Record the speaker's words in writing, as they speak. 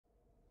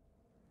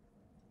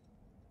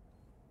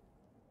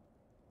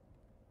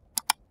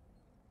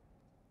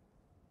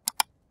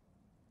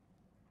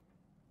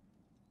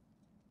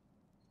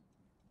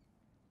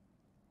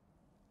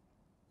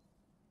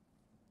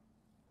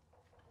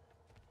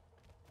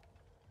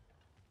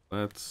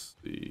Let's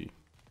see.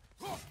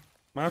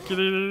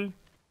 Marketing.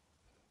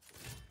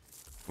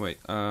 Wait,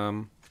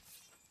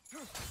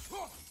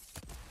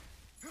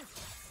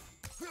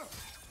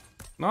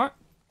 not?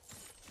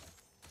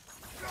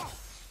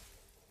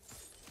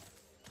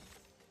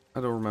 I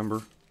don't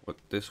remember what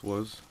this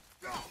was.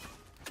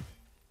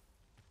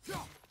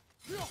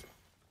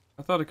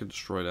 I thought I could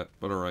destroy that,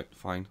 but alright,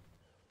 fine.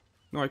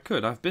 No, I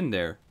could. I've been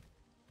there.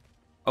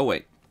 Oh,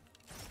 wait.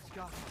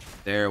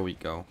 There we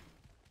go.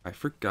 I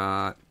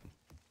forgot.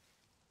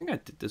 I think I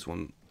did this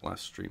one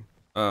last stream.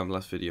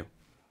 Last video.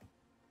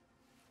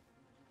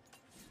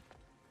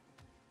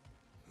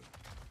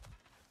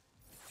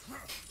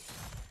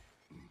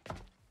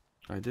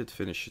 I did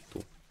finish it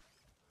though.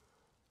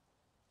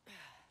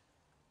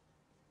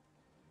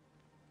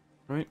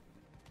 Right?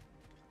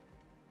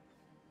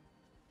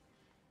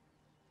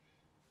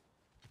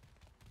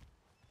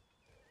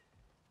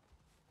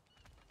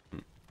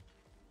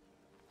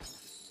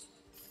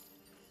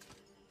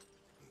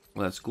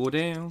 Let's go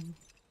down.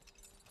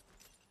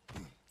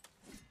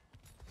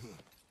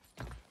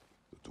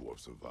 The dwarf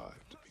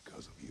survived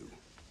because of you.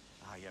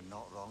 Ah, you're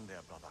not wrong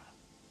there, brother.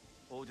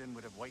 Odin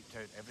would have wiped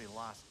out every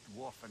last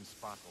dwarf in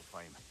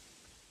Svartalfheim.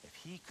 If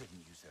he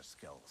couldn't use their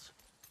skills,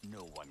 no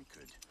one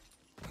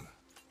could.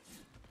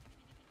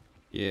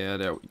 Yeah,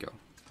 there we go.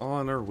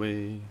 On our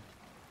way.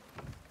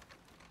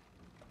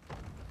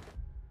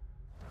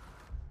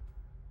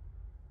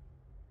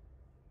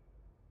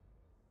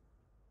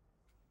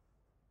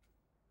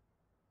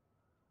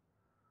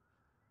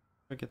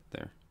 I get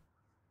there.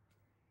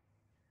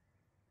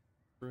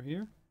 Through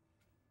here.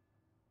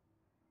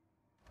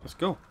 Let's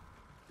go.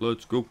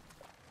 Let's go.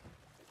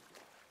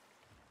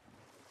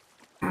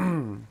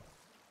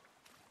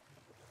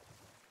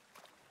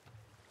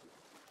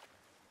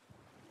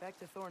 Back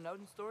to Thor and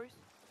Odin stories?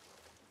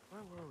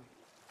 Where were we?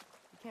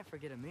 You can't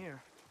forget Ymir,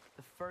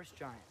 the first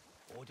giant.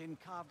 Odin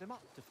carved him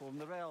up to form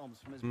the realms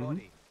from his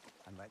body,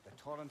 and let the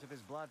torrent of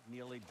his blood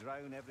nearly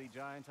drown every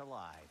giant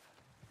alive.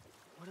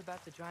 What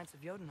about the giants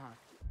of Jotunheim?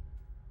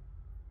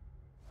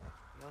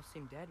 They all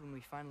seemed dead when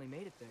we finally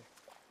made it there.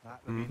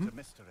 That remains a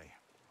mystery.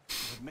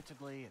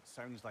 Admittedly, it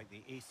sounds like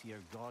the Aesir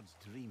god's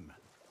dream.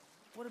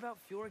 What about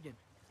Fjorgyn?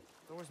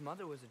 Thor's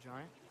mother was a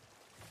giant,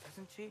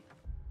 isn't she?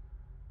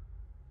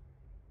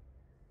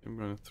 I'm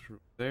going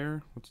through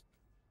there. What's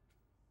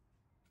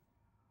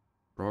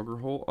Roger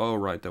hole? Oh,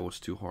 right, that was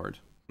too hard.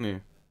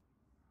 Yeah.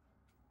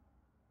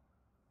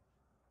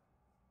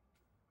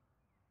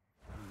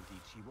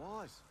 Indeed she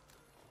was.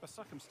 The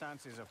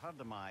circumstances of her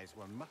demise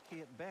were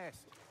murky at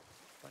best,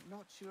 but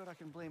not sure I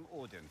can blame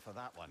Odin for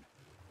that one.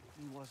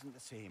 He wasn't the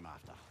same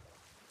after.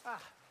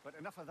 Ah, but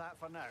enough of that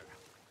for now.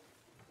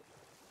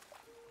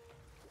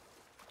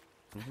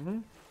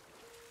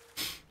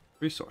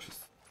 Resources.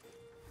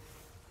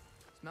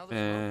 Smell the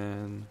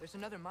And smoke? There's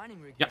another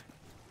mining rig. yeah,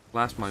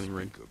 last mining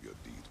ring. Think of your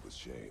deeds with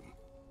shame.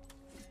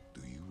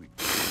 Do you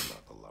regret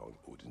not allowing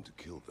Odin to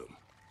kill them?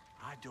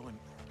 I don't.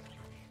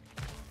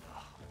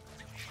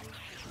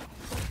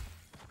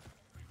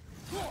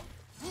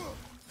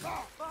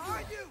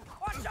 Behind you!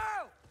 Watch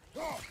out!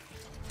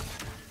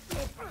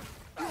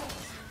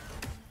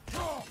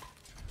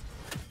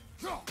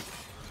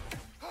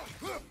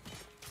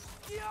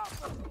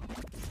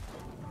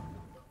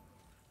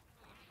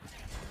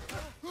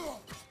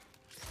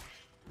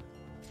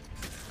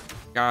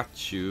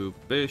 Got you,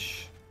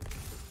 bish.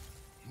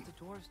 The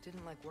dwarves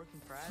didn't like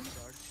working for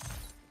Asgard.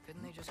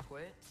 Couldn't they just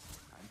quit?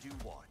 And do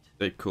what?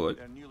 They could.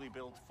 Their newly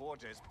built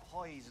forges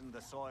poisoned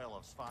the soil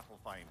of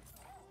Svartalfheim.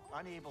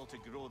 Unable to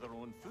grow their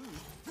own food,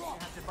 they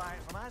had to buy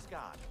it from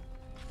Asgard.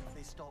 If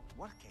they stopped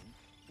working,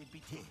 they'd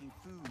be taking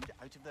food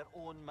out of their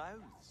own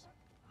mouths.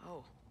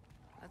 Oh,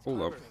 that's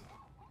Hold up.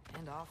 clever.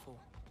 And awful.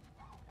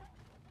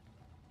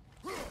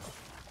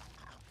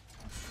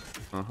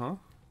 Uh-huh.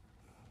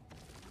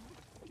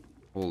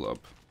 Hold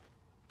up.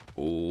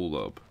 Hold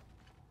up.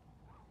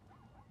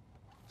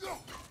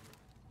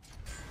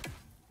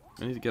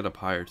 I need to get up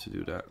higher to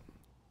do that.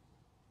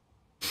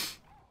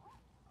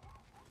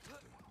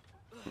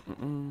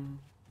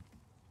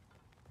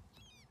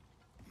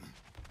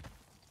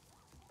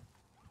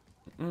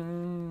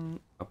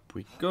 Up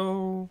we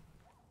go.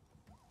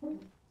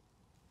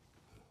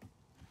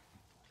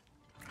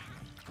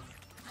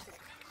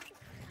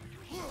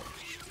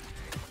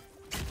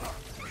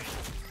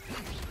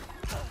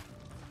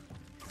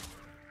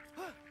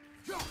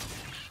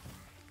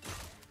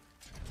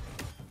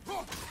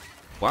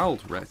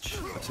 Wild Wretch.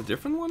 That's a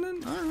different one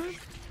then? Alright.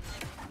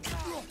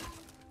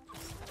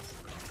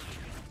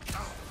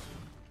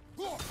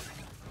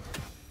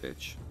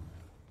 Bitch.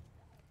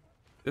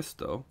 This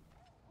though.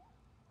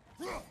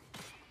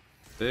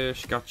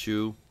 Fish, got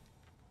you.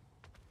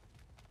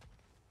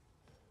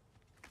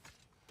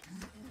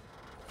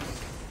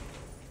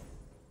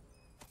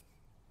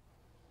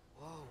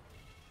 Whoa.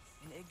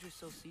 An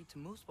Yggdrasil seed to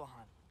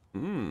Muspelheim.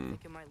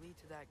 Think it might lead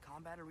to that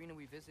combat arena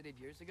we visited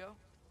years ago?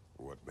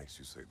 What makes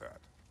you say that?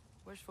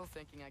 Wishful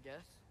thinking, I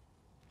guess.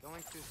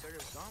 Going through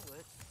Surtur's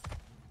gauntlet.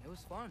 It was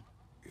fun.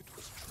 It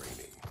was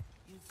training.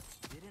 You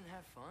didn't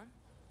have fun?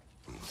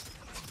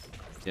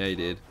 Yeah, he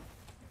did.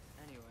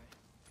 Anyway,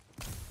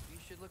 you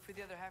should look for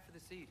the other half of the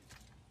seed.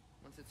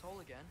 Once it's whole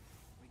again,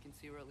 we can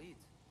see where it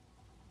leads.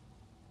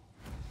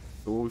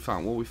 So what we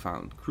found? What we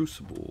found?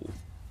 Crucible.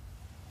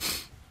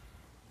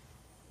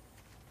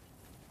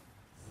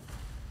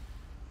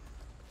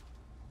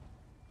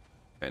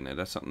 Okay, now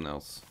that's something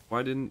else.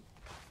 Why didn't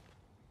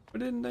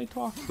they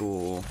talk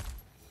though?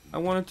 I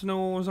wanted to know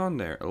what was on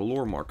there. A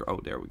lore marker.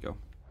 Oh, there we go.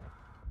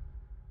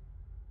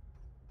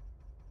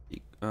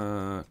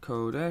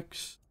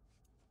 Codex.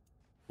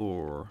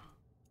 Lore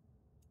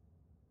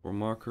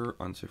marker.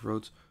 Unsafe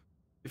roads.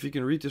 If you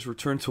can read this,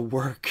 return to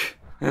work.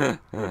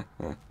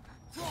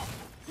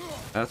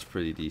 That's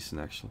pretty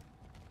decent, actually.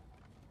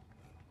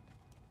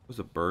 Was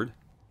a bird?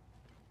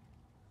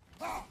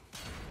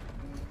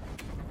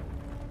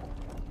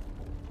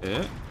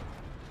 Yeah.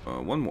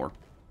 One more.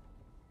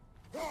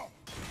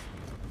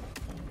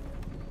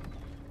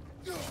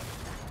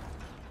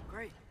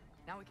 Great.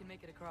 Now we can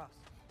make it across.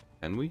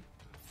 Can we?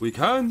 We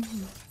can.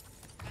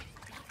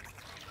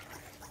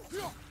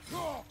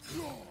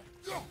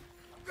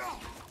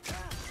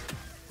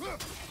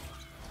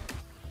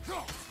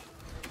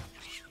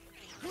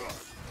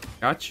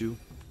 Got you.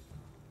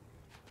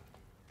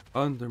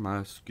 Under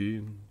my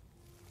skin.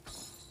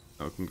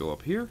 Now we can go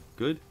up here.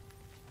 Good.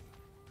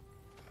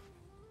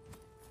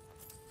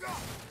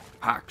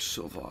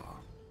 Hacksilver.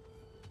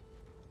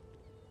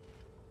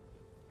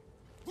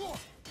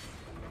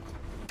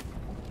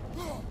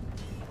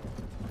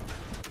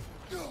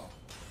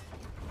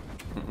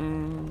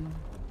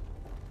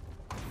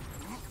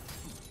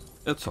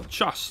 It's a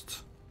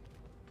chest.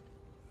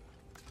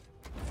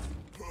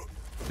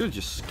 Could've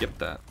just skipped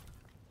that.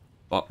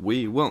 But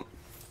we won't.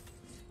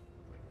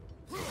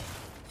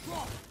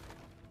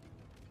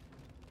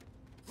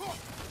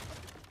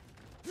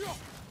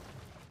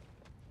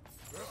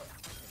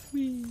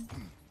 Whee.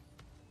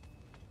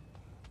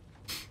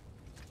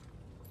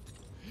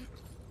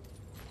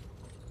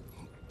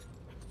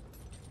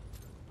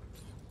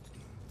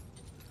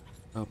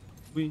 Up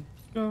we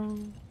go.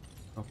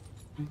 Up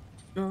we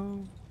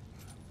go.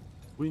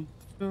 We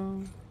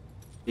go.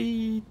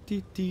 Dee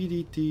dee dee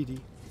dee dee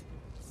dee.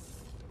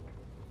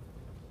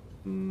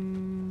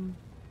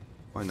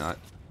 Why not?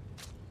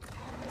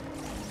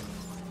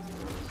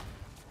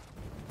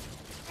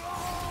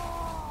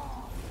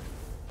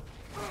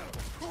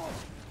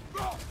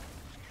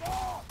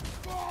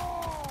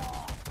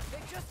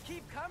 They just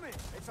keep coming.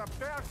 It's a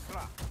bear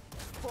trap.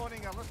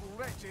 Spawning a little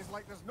wretches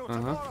like there's no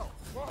tomorrow.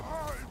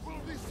 It will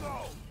be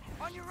so.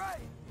 On your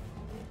right.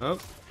 Oh.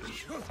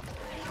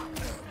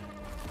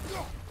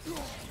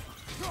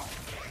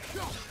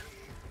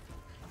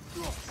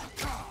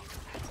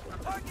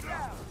 Target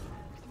down.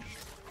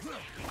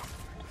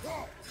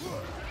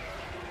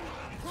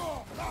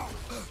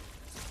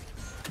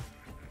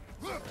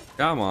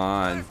 Come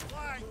on.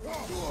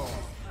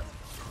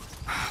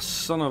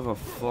 Son of a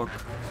fuck.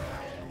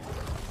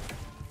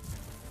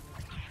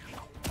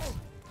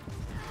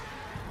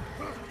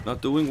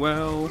 Not doing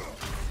well.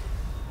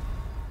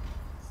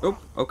 Oh,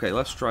 okay,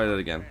 let's try that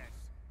again.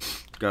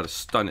 Gotta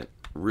stun it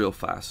real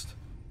fast.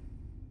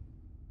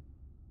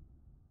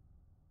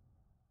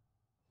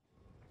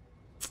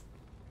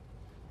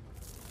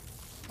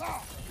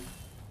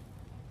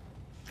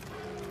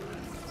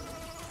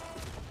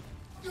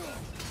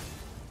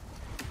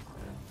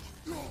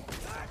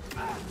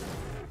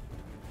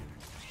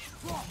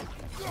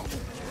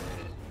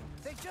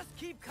 They just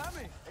keep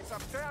coming. It's a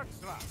bear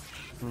trap.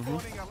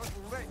 Spawning a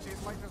little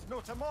wretches like there's no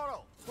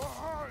tomorrow.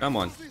 Come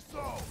on. Still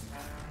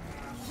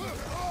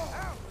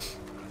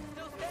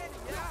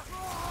standing, yeah?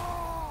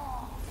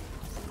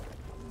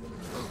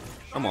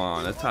 Come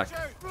on, attack.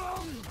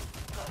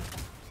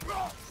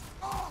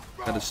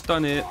 Gotta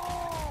stun it.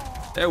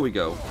 There we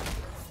go.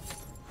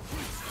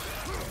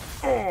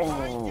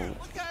 Oh,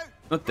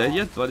 not dead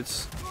yet, but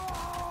it's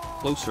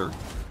closer.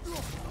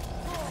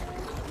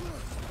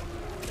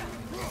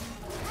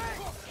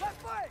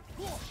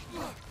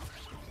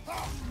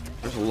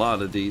 There's a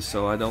lot of these,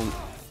 so I don't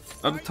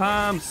have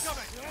time.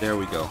 There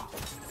we go.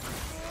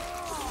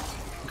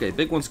 Okay,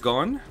 big one's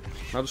gone.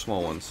 Now the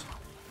small ones.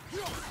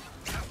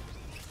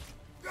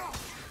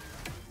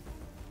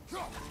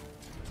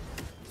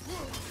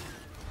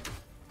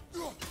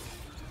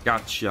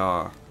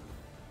 Gotcha.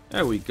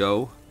 There we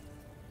go.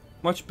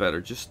 Much better.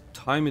 Just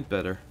time it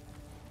better.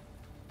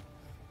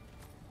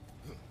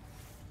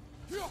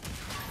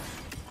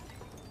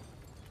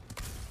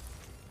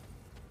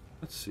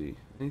 Let's see.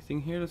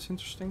 Anything here that's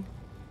interesting?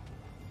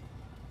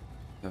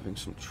 Having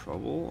some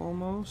trouble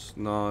almost?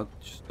 No,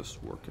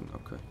 just working.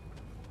 Okay.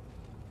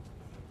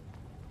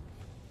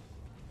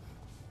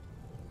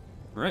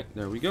 Alright,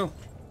 there we go.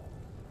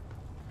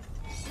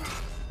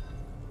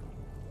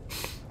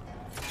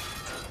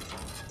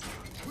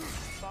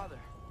 Father,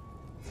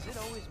 is it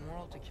always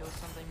moral to kill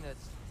something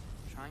that's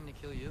trying to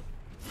kill you?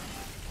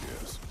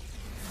 Yes.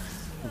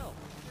 Well,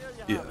 there you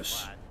have it,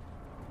 Yes. lad.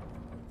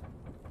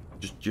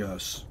 Just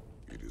yes.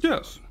 It is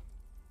Yes. done.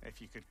 If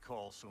you could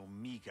call so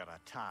meager a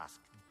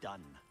task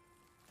done.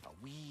 A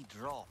wee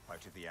drop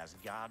out of the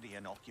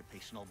Asgardian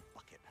occupational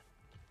bucket.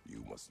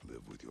 You must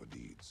live with your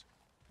deeds,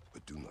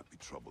 but do not be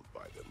troubled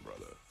by them,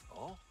 brother.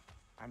 Oh?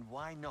 And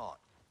why not?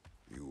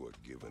 You were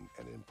given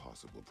an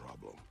impossible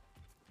problem.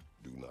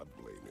 Do not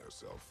blame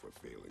yourself for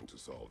failing to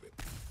solve it.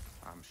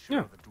 I'm sure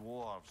Yeah. the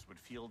dwarves would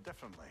feel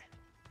differently.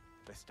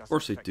 This doesn't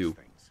course they fix do.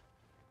 things.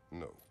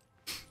 No,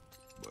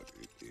 but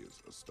it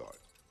is a start.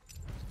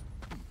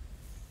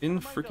 In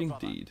Reminder, freaking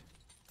brother. deed.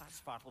 That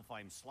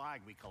Svartalfheim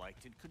slag we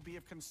collected could be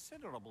of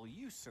considerable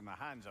use in the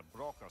hands of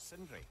Brock or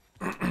Sindri.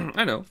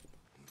 I know.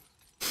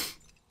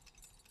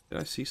 Did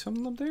I see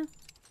something up there?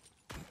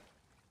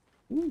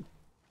 Ooh.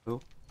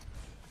 Oh.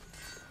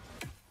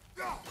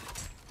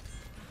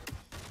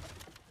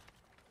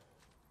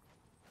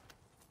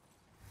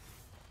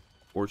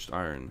 Forged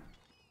iron.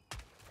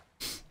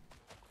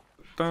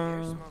 The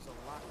air smells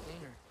a lot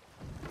cleaner.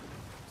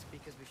 It's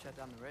because we shut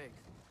down the rigs.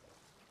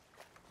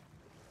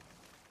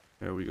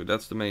 There we go.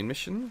 That's the main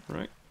mission,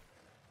 right?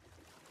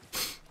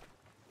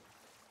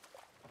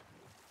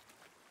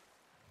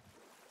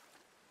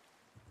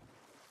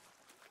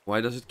 Why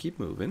does it keep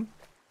moving?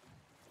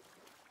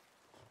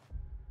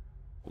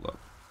 Hold up.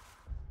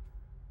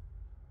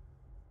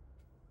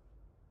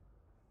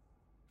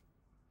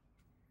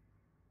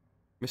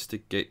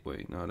 Mystic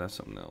Gateway. No, that's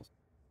something else.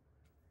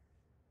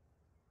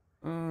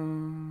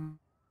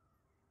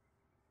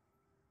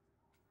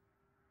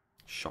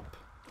 Shop.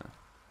 Yeah.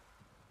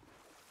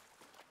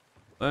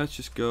 Let's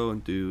just go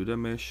and do the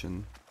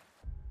mission.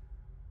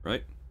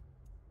 Right?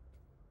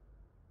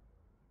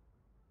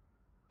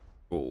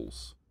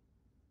 Goals.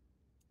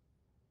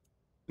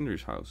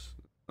 Cinder's house.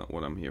 Not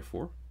what I'm here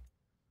for.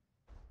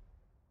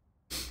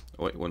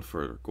 Oh wait, one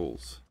further.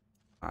 Goals.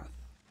 Path.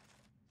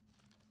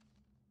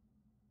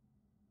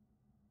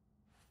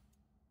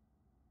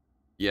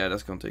 Yeah,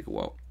 that's gonna take a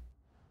while.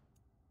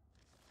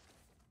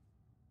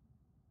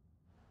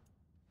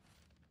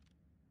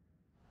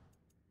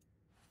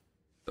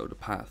 So the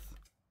path.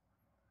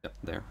 Yep,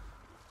 there.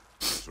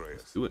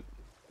 Atreus, Do it.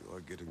 you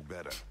are getting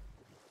better.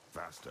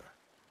 Faster.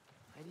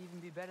 I'd even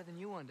be better than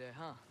you one day,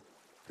 huh?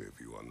 If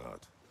you are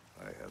not,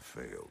 I have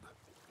failed.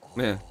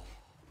 Yeah.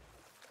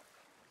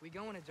 We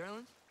going to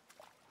Derlin's?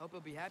 Hope he'll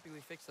be happy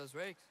we fixed those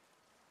rigs.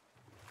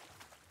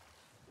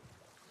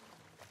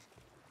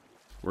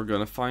 We're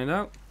gonna find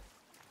out.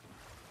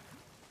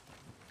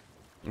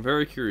 I'm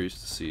very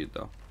curious to see it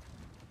though.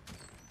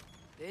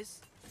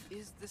 This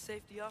is the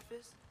safety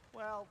office?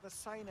 Well, the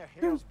sign a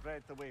hair's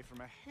breadth away from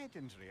a head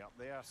injury up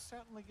there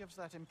certainly gives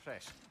that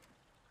impression.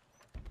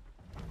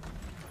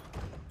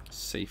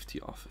 Safety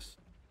office.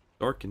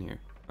 Dark in here.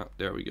 Oh,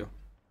 there we go.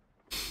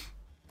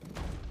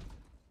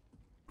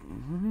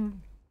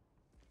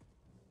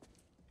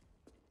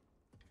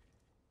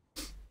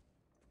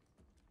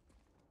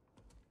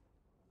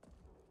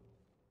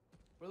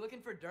 We're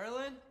looking for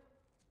Derlin?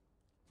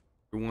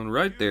 One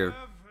right there. You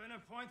have an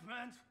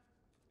appointment?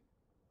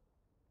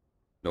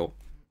 Nope.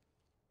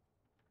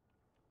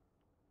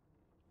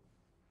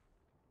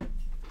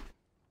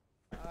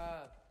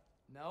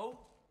 No.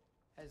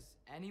 Has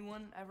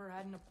anyone ever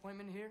had an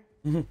appointment here?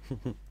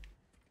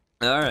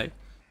 All right.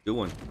 Good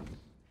one.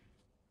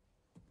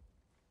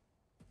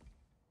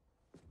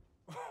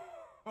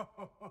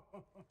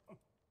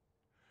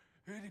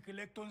 Here to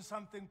collect on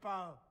something,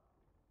 pal.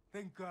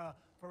 Think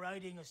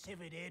parading a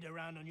severed head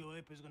around on your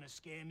hip is gonna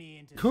scare me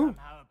into Cool.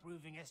 somehow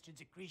approving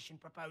Estrid's accretion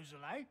proposal,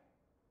 eh?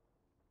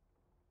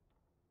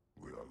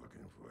 We are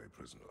looking for a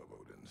prisoner of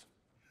Odin's.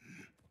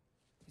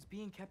 He's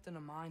being kept in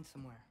a mine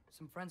somewhere.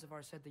 Some friends of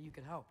ours said that you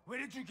could help. Where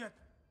did you get?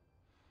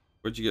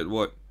 Where'd you get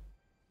what?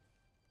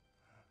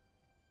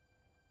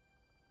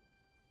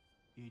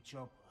 You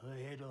chop her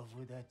head off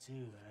with that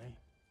too, eh?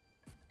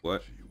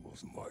 What? She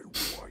was my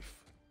wife.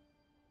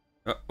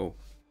 Uh-oh.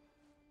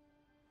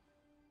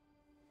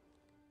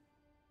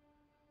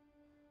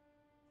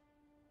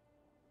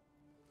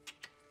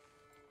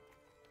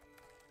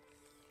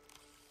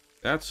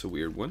 That's a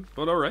weird one,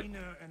 but alright.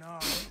 Ina and I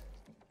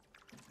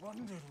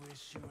wondered where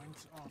she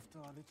went after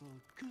our little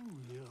coup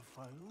here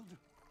failed.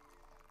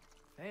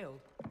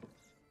 Failed?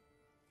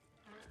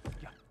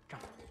 Yeah, come,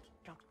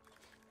 come.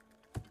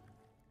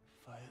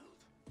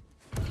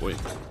 Failed. Wait.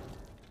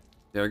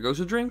 There goes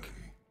a drink.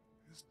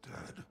 Is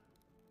dead.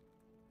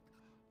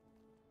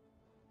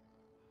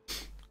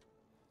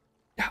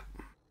 Yeah.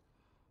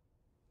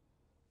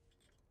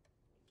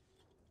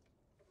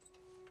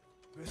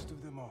 Best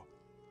of them all.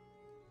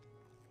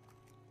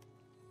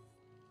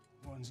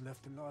 One's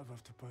left alive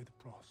after pay the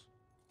price.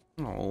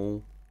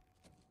 Oh.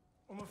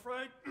 I'm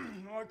afraid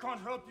I can't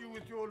help you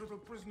with your little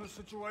prisoner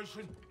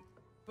situation.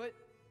 But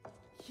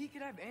he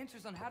could have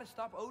answers on how to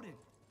stop Odin.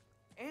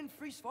 And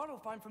free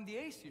Svartalfheim from the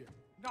Aesir.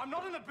 Now, I'm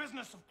not in the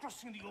business of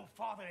crossing the old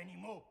father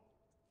anymore.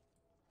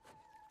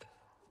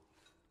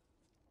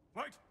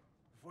 Right,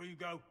 before you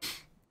go.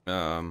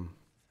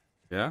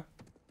 Yeah?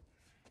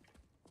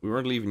 We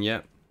weren't leaving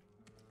yet.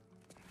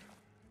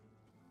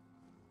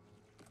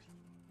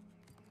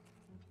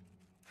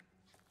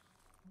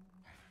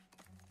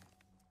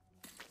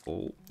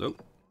 Oh,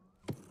 nope.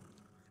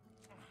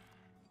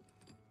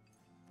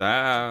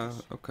 Ah,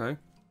 okay.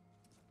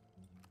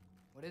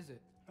 What is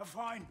it? A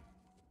fine.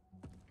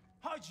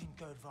 Hygiene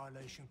code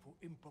violation for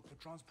improper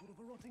transport of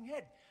a rotting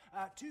head.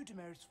 2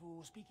 demerits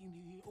for speaking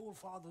the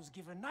All-Father's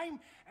given name,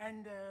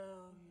 and,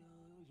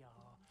 yeah,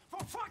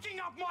 for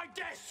fucking up my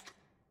desk!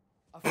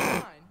 A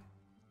fine?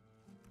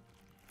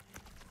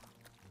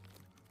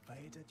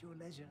 Pay it at your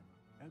leisure,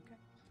 okay?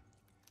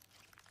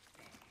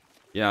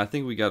 Yeah, I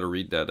think we gotta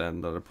read that at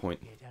another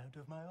point. Get out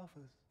of my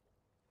office.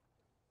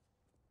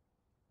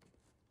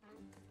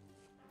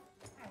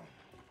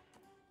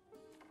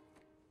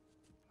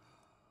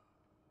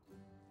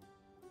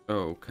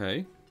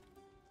 Okay.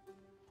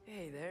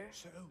 Hey there.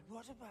 So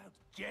what about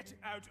get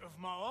out of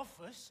my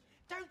office?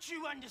 Don't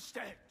you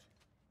understand?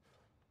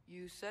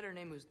 You said her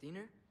name was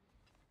Diener?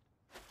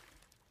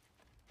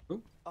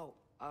 Who? Oh,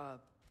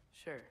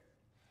 sure.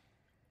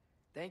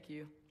 Thank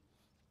you.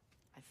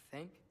 I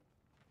think.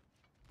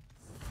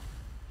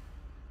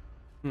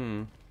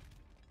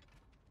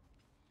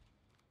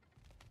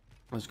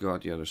 Let's go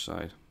out the other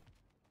side.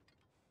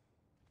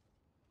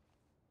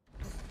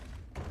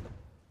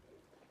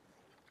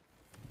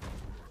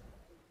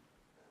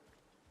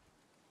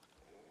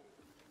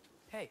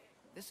 Hey,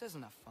 this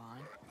isn't a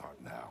fine.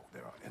 Not now.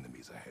 There are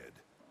enemies ahead.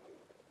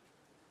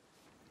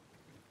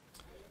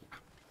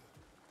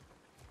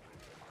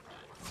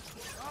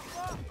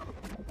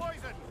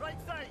 Poison, right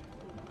side.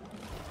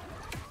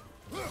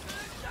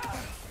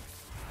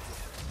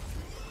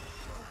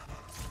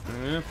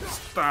 Yep,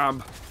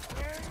 stab.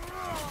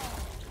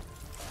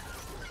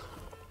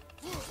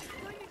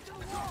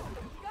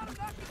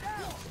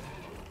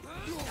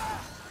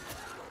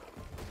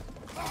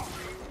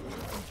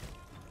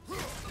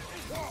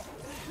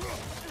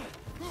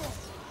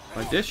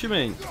 Like this, you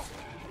mean?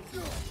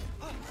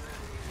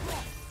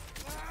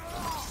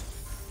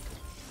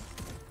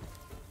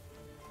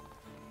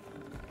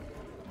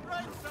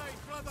 Right side,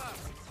 brother.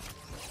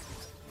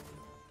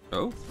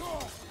 Oh.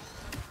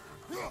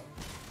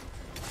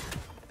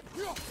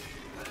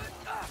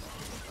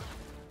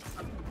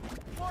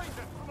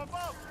 Poison from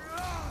above.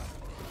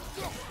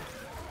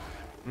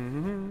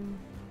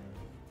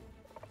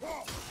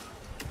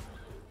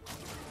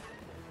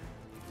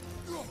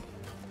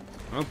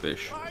 Oh,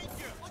 fish. Behind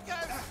you. Look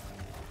out.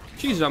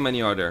 Jeez, how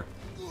many are there?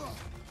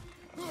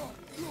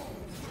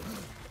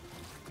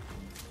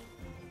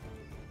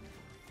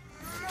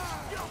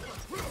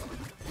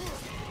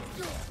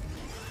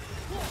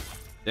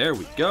 There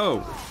we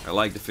go. I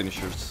like the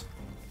finishers.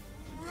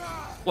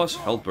 Plus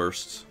health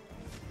bursts.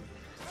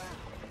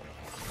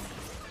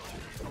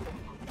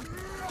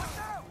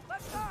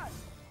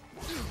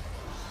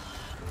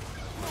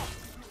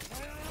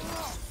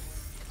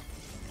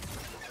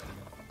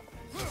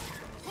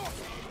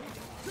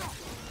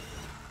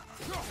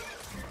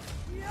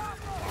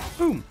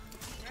 Boom.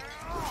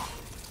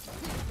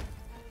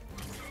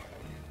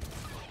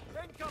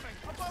 Incoming.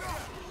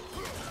 Above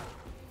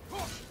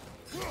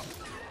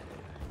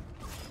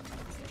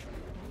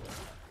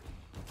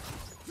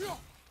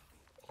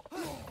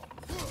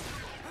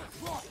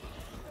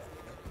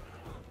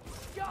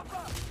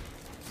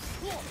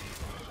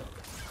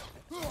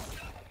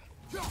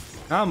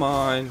Come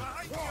on.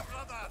 Behind you,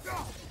 brother.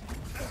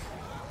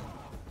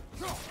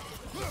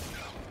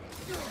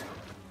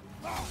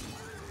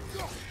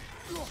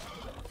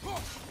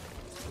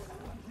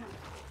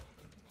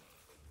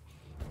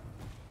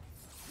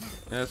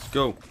 Let's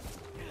go.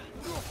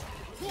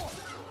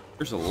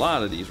 There's a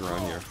lot of these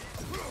around here.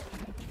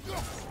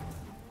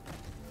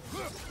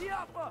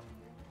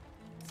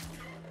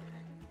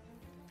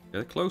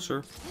 Get closer.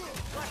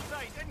 Left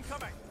side,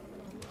 incoming.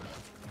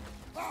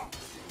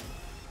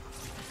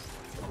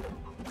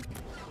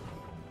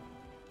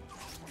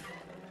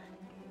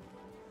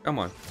 Come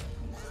on.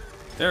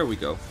 There we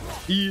go.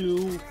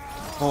 Heal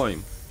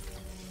time.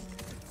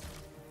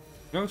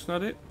 No, it's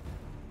not it.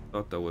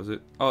 Thought that was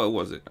it. Oh, it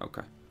was it.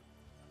 Okay.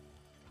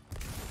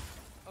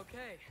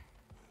 Okay,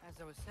 as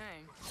I was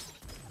saying,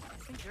 I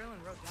think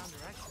Gerlin wrote down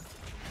directions.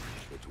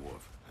 The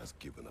dwarf has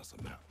given us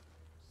a map.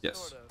 Yes.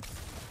 Sort of.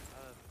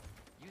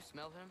 You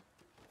smelled him?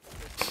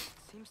 It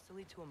seems to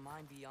lead to a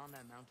mine beyond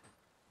that mountain.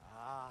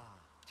 Ah.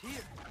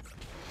 Tyr!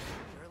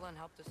 Gerlin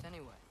helped us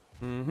anyway.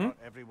 Mm-hmm. Not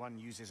everyone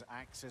uses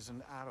axes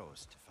and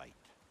arrows to fight.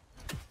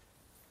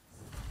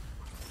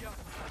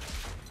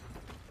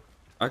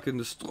 I can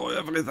destroy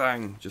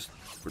everything just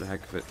for the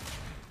heck of it.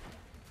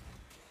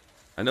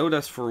 I know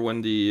that's for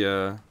when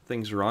the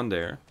things are on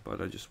there, but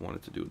I just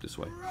wanted to do it this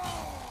way.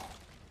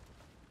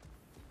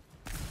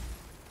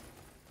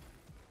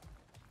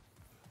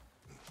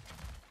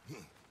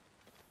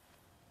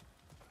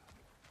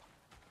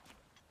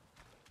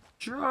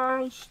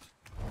 Just.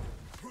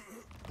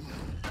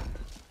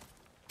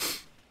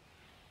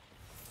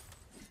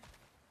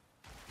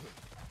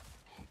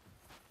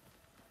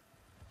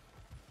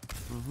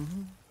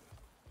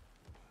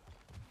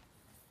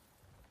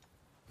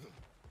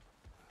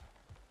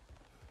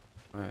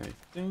 I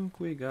think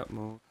we got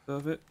most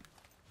of it.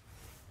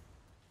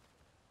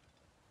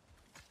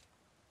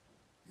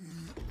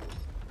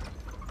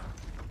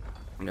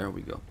 There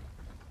we go.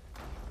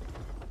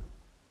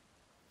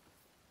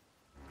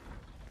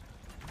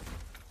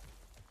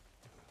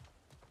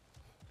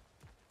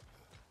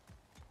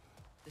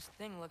 This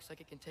thing looks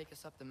like it can take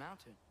us up the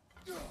mountain.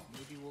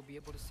 Maybe we'll be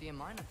able to see a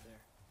mine up there.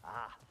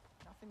 Ah,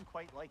 nothing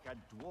quite like a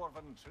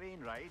dwarven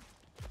train ride.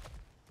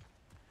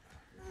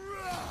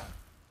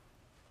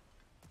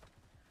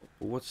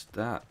 What's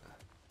that?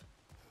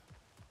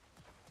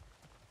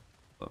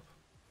 Up.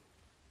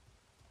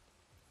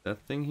 That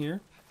thing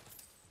here?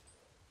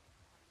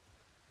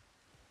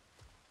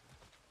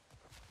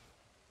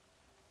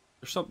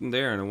 There's something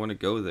there and I want to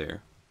go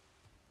there.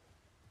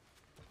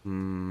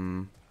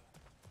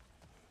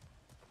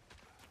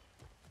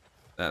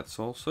 That's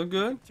also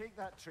good. Take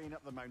that train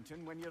up the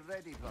mountain when you're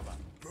ready, brother.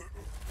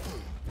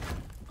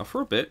 Now for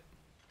a bit.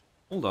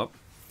 Hold up.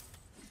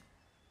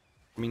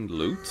 I mean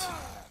loot.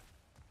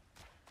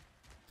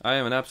 I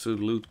am an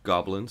absolute loot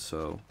goblin,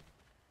 so...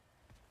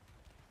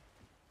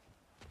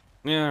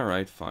 Yeah,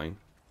 alright, fine.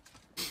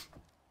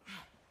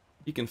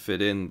 He can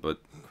fit in,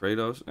 but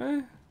Kratos,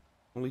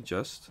 only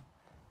just.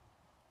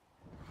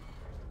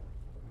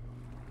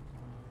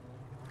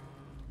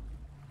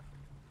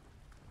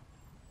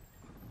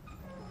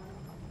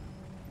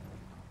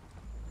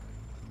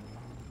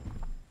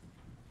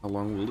 How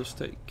long will this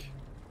take?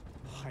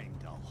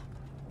 Heimdall.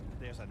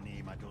 There's a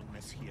name I don't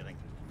miss hearing.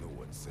 No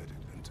one said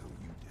it until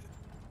you did,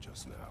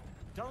 just now.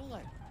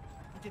 Durlin.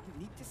 He didn't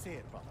need to say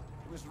it, brother.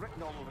 It was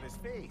written all over his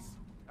face.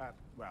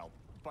 Well,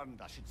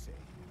 burned, I should say.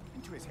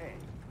 Into his head.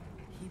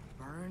 He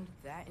burned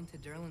that into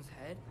Durlin's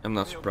head? I'm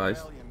not Failed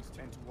surprised. rebellions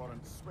tend to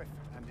warrant swift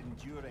and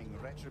enduring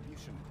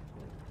retribution.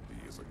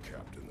 He is a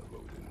captain of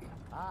Odin.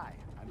 Aye,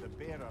 and the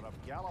bearer of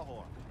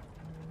Galahorn.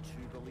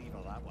 True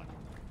believer, that one.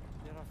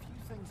 There are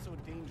few things so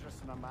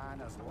dangerous in a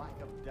man as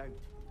lack of doubt.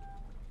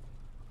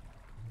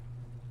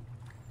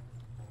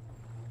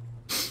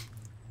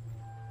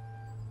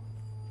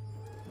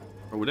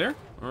 Are we there?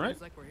 Alright.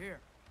 Looks like we're here.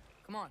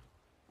 Come on.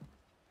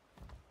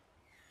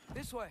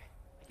 This way.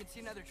 I can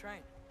see another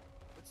train.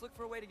 Let's look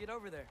for a way to get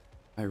over there.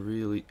 I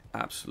really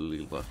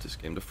absolutely love this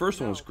game. The first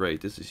one was great.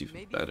 This is even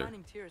Maybe better.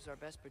 finding Tyr is our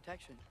best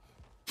protection.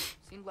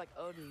 Seemed like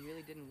Odin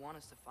really didn't want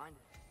us to find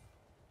it.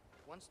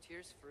 Once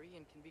Tyr's free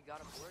and can be God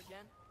of War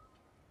again,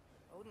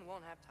 Odin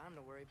won't have time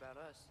to worry about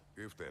us.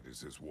 If that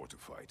is his war to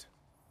fight,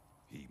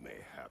 he may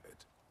have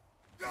it.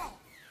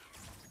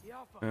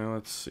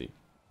 Let's see.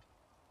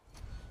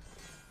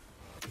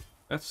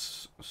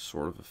 That's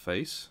sort of a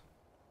face.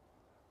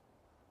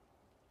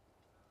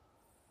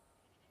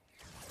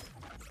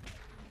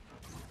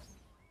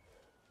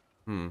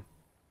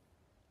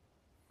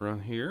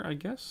 Around here, I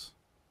guess.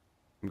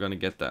 I'm gonna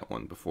get that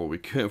one before we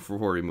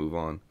move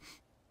on.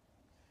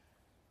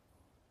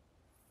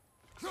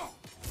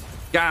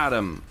 Got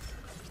him.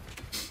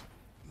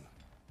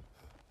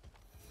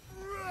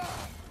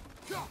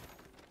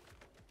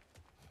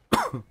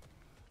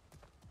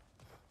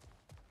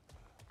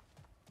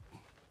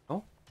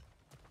 Oh.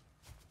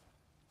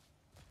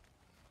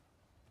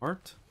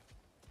 Heart.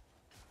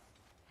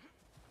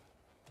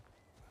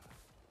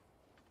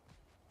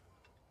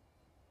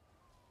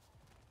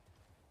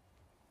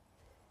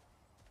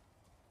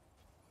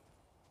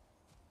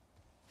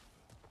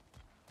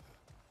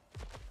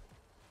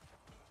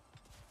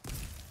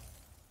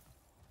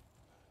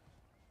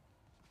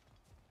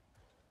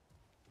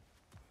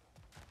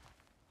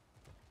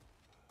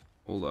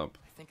 Hold up.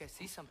 I think I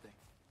see something.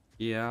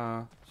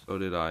 Yeah, so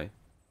did I.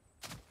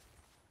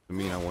 I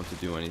mean, I want to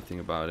do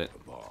anything about it. A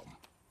bomb.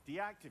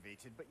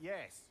 Deactivated, but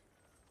yes.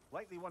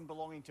 Likely one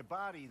belonging to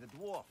Barry, the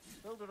dwarf,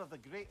 builder of the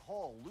Great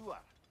Hall, Lure.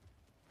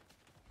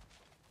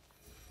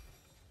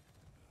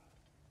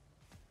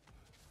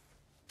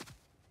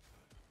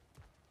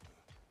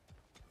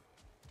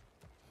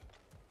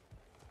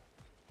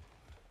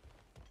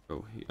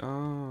 Go here.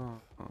 Oh.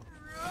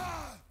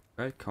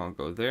 Okay, can't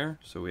go there,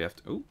 so we have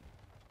to. Oh.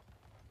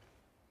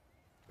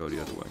 Go the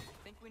other way.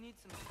 I think we need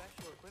some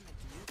special equipment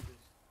to use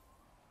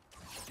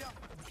this.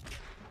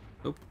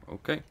 Nope.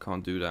 Okay,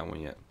 can't do that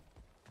one yet.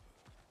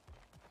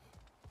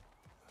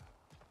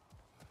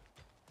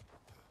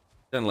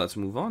 Then let's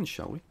move on,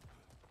 shall we?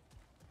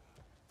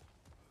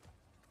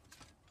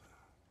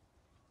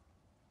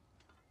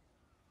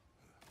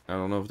 I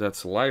don't know if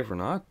that's alive or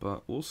not,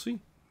 but we'll see.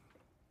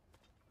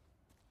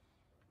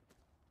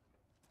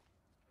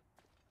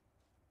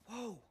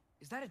 Whoa!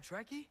 Is that a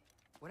Trekkie?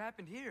 What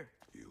happened here?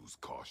 Use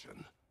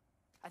caution.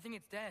 I think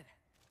it's dead.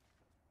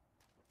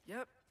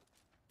 Yep.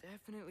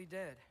 Definitely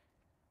dead.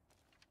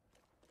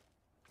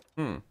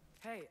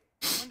 Hey,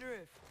 I wonder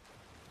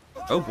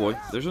if... Oh boy,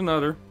 there's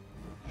another.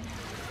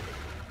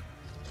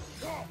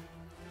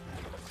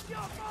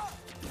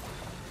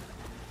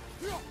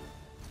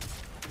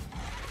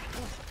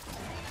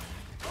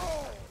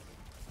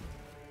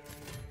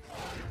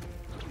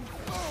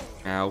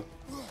 Ow.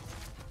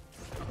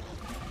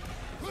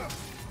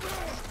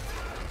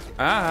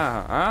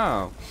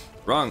 Ow.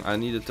 Wrong, I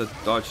needed to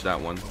dodge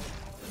that one.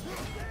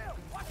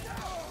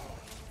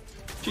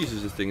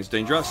 Jesus, this thing is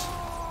dangerous.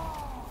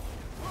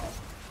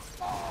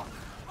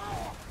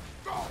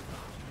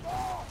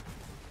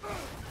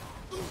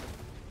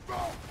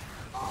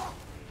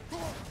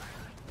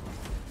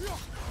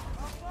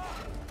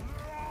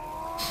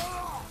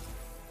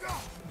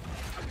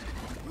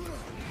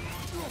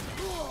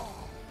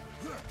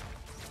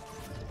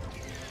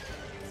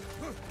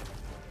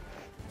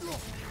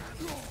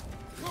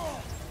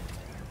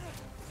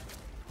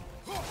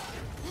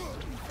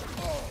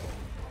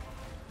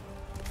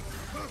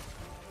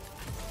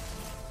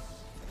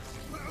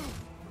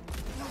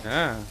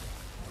 Ah.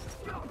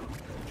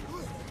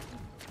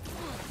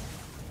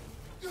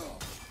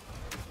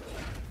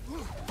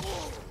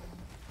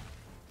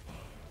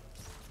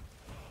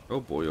 Oh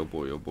boy, oh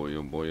boy, oh boy,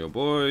 oh boy, oh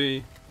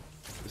boy.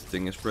 This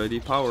thing is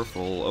pretty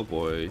powerful. Oh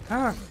boy.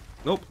 Ah.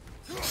 Nope.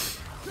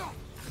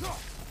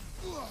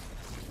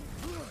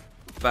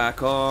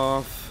 Back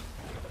off.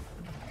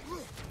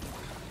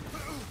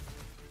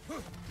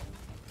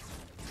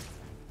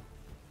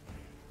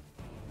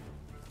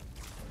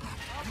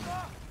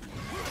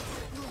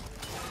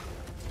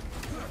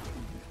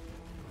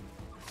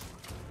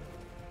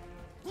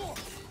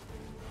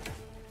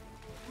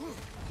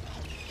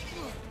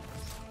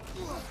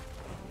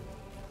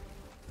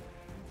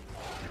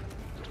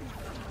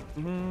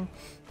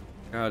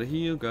 Gotta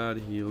heal, gotta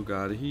heal,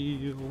 gotta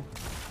heal.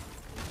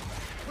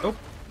 Oh.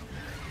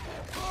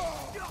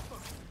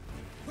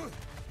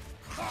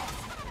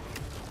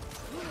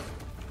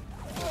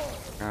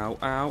 Ow,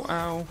 ow,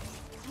 ow.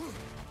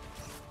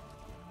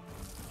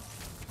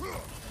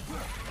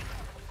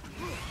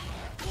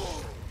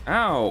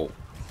 Ow.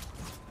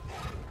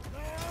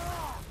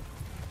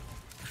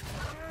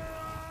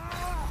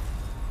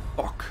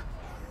 Fuck.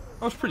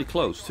 That was pretty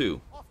close too.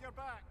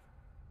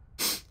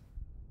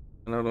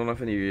 And I don't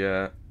have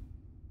any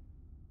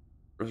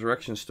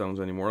resurrection stones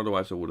anymore,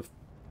 otherwise I would have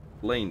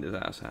flamed his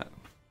ass hat.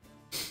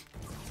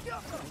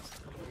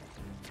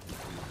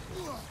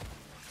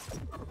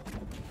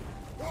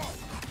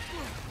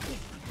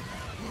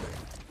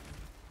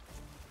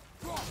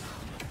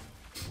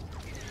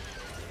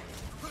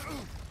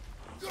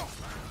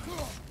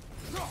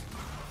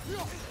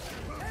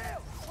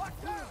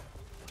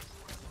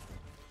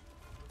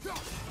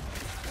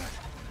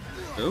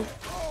 Oh.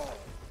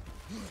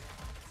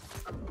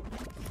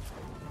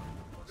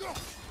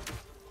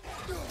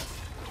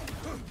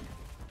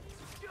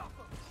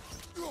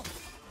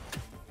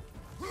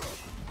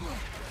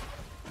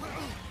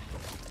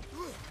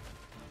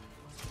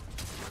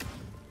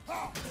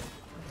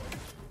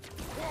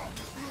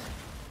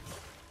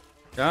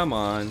 Come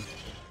on.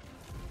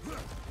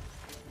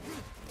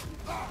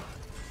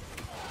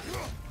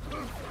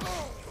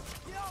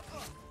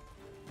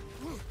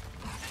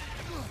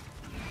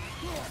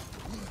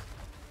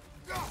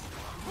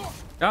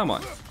 Come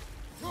on.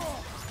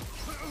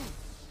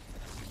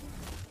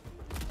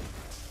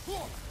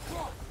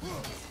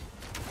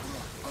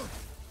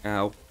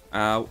 Ow,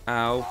 ow,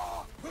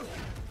 ow.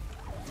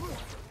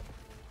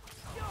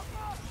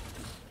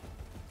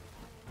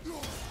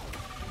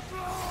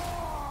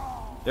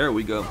 There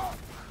we go.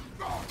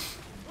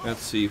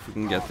 Let's see if we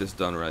can get this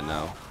done right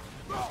now.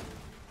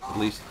 At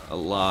least a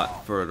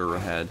lot further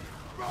ahead.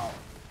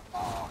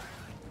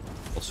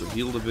 Also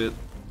healed a bit.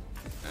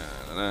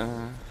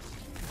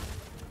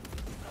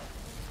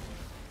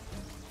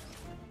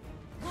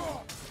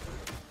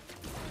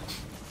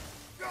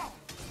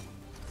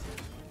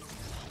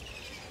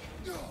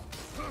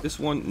 This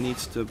one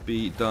needs to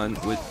be done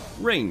with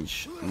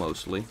range,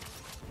 mostly.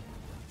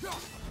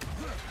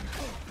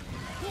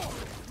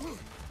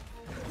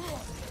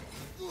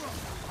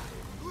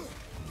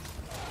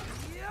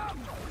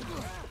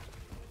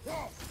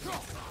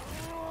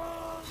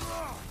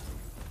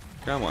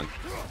 Come on.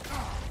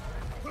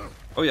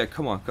 Oh yeah,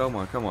 come on, come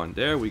on, come on.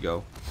 There we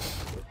go.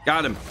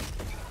 Got him.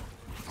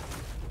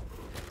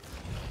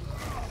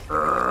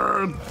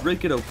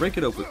 Break it open, break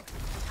it open.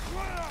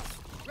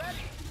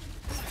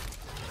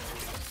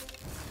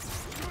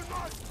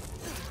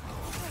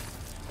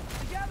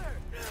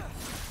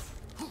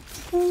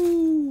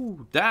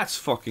 Ooh, that's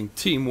fucking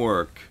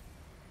teamwork.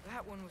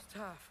 That one was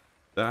tough.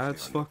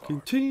 That's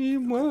fucking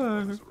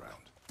teamwork.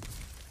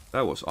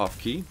 That was off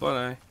key,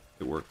 but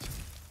it worked.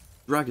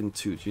 Dragon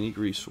tooth, unique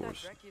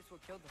resource.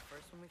 What killed the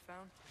first one we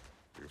found?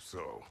 If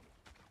so,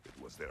 it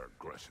was their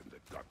aggression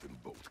that got them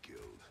both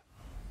killed.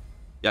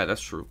 Yeah,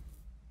 that's true.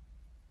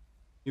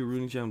 New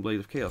runic gem, blade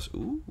of chaos.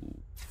 Ooh,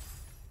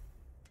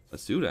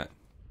 let's do that.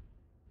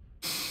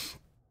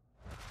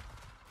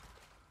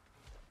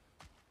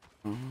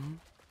 Something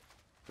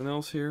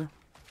else here.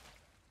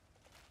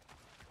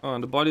 Oh,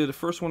 and the body of the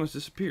first one has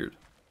disappeared.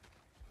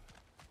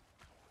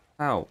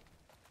 How?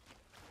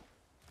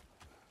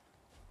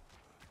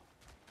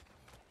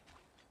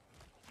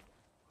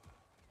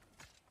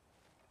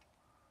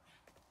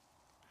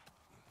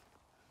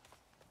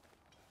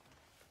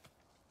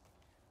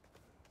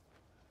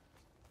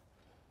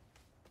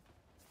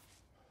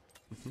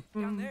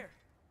 Down there,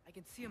 I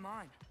can see a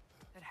mine.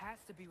 That has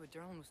to be what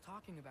Derlin was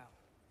talking about.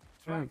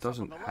 Well, it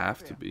doesn't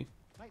have to be.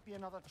 Might be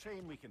another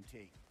train we can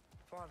take.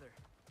 Father,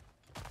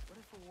 what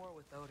if a war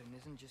with Odin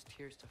isn't just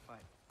Tears to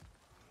fight?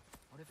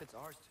 What if it's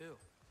ours too?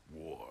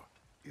 War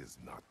is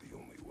not the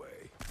only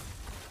way.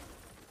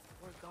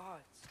 We're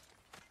gods.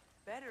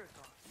 Better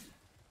gods.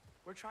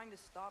 We're trying to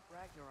stop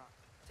Ragnarok,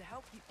 to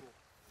help people.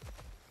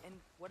 And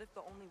what if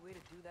the only way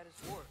to do that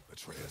is war?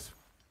 Atreus.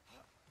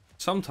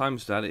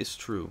 Sometimes that is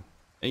true.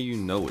 And you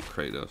know it,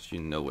 Kratos. You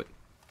know it.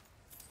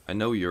 I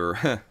know you're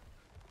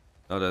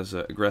not as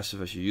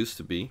aggressive as you used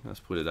to be.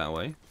 Let's put it that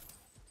way.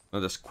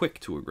 Not as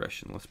quick to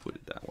aggression. Let's put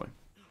it that way.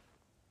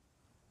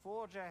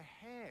 Forge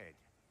ahead.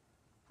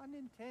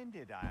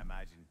 Unintended, I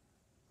imagine.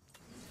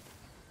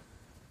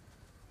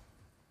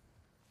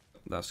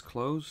 That's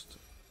closed.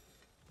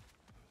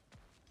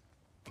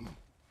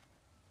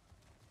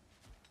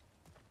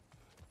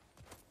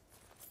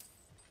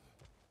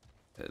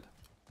 Head.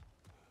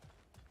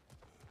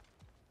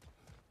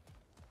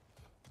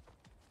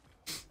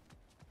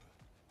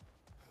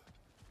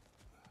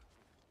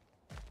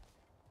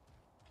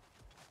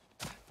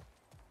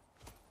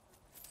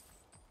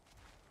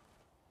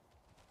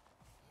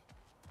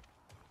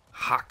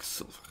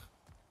 Hacksilver.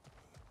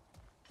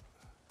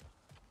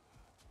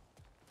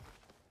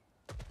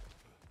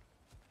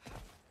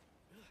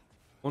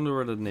 Wonder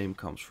where the name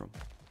comes from.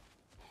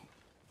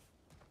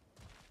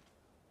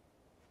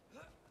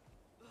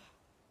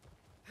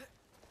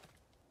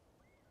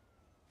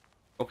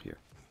 Oh, here.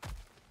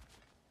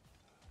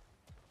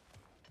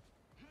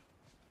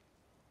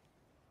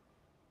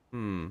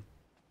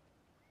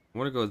 I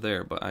want to go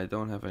there, but I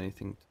don't have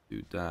anything to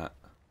do that.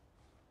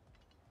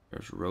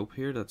 There's rope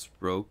here that's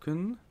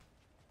broken.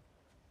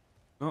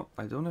 No,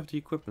 I don't have the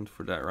equipment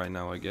for that right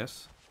now, I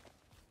guess.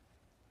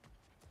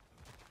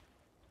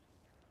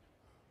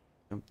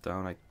 Jump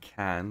down I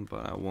can,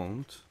 but I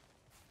won't.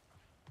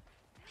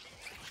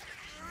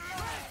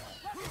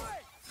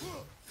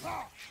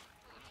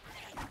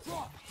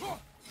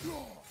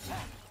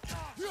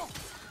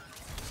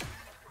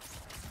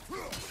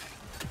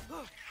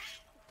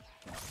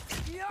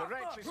 The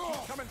wretches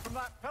keep coming from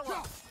that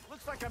pillar.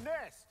 Looks like a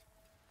nest.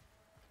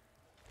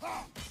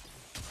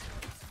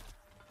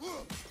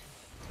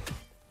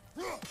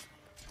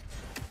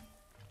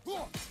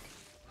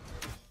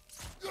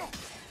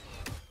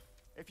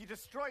 If you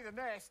destroy the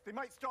nest, they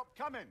might stop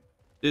coming.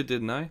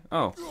 Didn't I?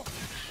 Oh.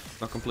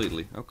 Not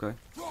completely. Okay.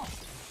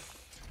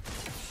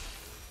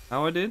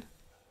 How I did?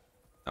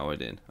 Oh, I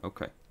did.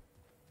 Okay.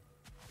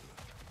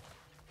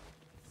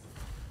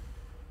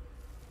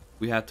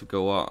 We had to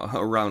go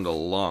around a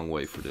long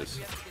way for this.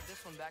 We have to get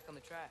this one back on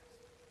the tracks.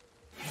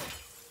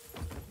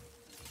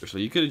 So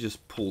you could have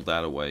just pulled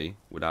that away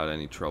without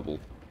any trouble.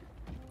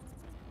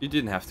 You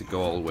didn't have to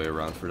go all the way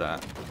around for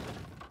that.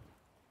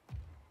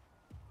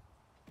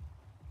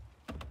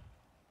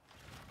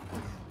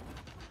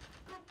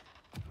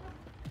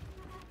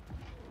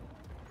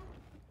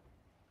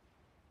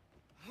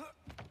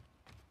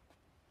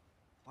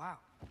 Wow,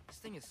 this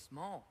thing is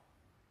small.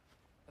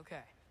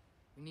 Okay,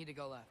 we need to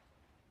go left.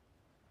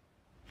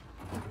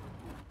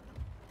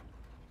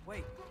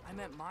 Wait, I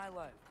meant my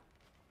left.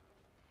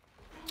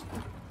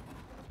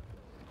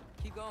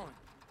 Keep going.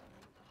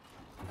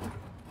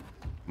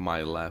 My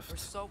We're left.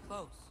 so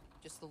close.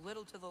 Just a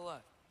little to the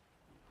left.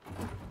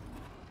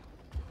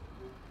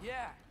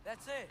 Yeah,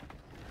 that's it.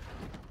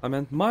 I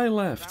meant my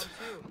left.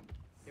 Round 2.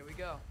 Here we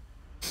go.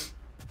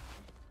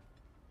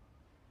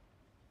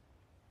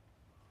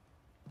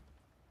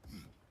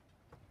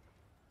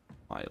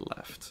 My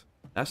left.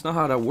 That's not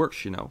how that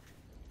works, you know.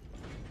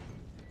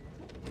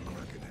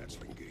 Kraken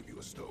hatchling gave you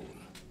a stone.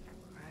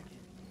 Kraken.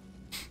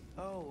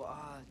 Oh,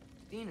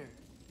 Diener.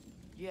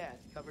 Yeah,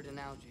 it's covered in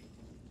algae.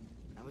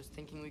 I was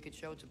thinking we could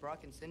show it to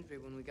Brock and Sindri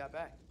when we got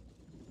back.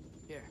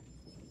 Here.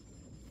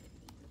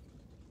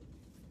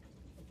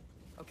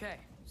 Okay,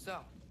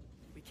 so,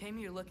 we came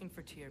here looking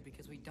for Tyr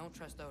because we don't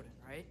trust Odin,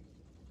 right?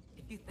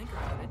 If you think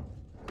about it,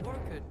 Thor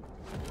could...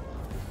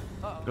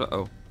 Uh-oh.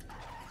 Uh-oh.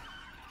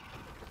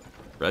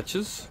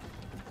 Wretches?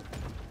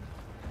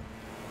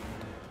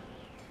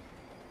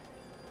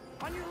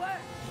 On your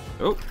left!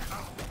 Oh.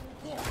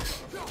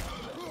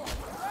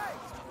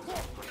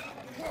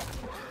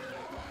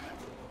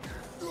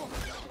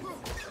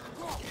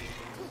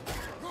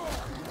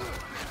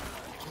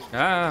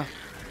 Ah.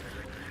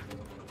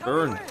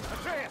 Burn.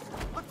 Atreus,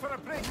 look for a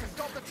break to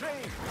stop the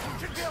train.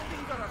 Should be a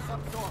lever of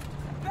some sort.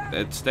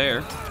 It's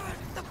there.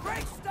 The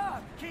brake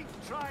stop! Keep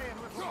trying,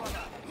 little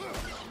brother.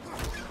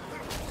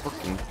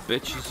 Fucking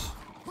bitches.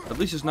 At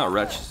least it's not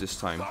wretches this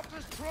time. Stop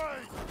this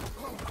train!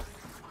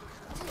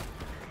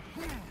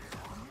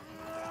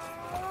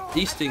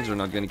 These things are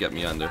not gonna get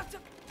me under.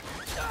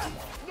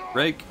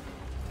 Break.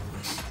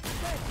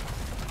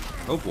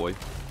 Oh boy.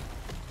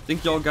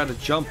 Think y'all gotta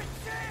jump.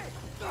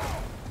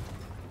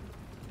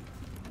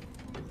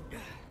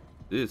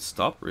 Did it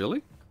stop?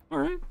 Really?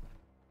 Alright.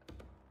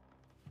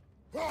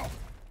 Get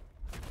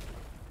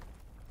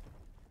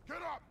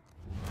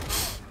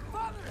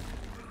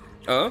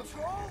up!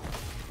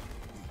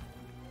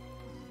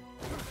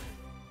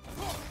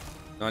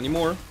 Not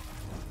anymore.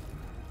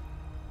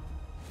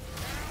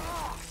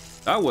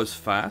 That was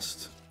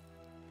fast.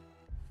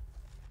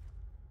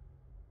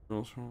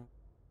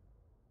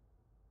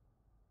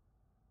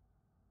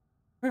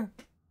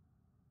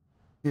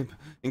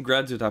 In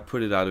gratitude, I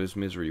put it out of his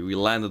misery. We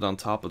landed on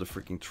top of the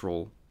freaking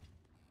troll.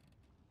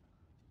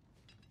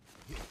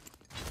 I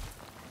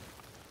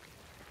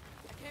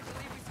can't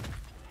believe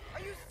we...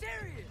 Are you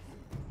serious?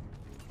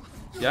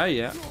 Yeah,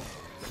 yeah.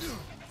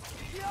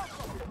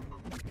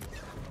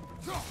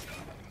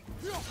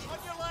 On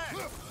your left.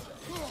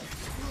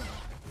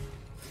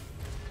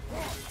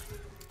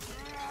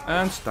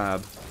 And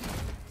stab.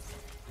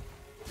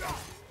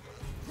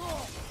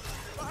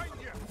 Behind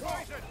you.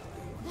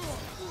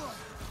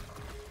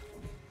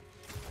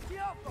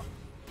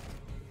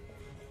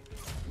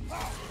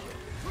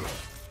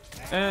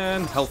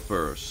 And health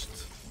burst.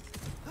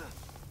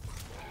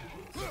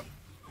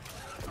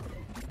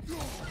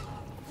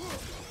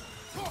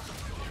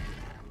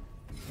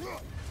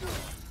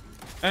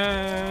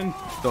 And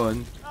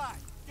done. Aye,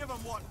 give him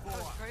what That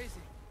was for. crazy.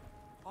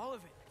 All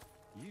of it.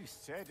 You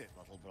said it,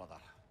 little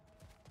brother.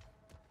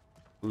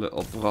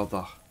 Little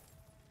brother.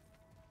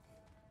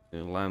 They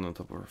land on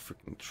top of a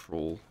freaking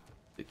troll.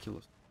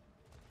 Ridiculous.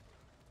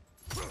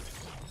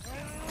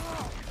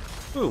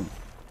 Boom.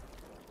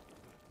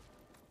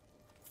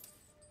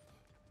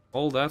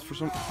 All that for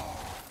some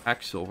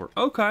hack silver.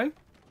 Okay.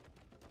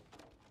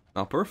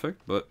 Not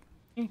perfect, but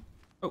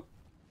oh,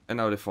 and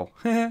now they fall.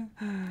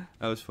 That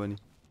was funny.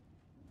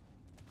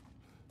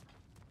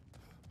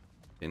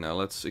 Okay, now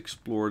let's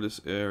explore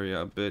this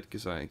area a bit,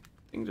 because I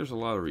think there's a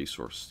lot of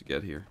resources to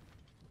get here.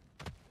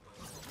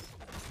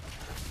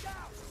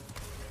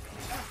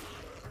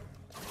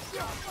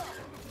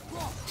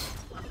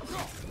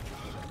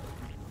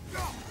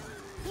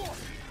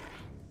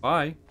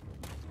 Bye.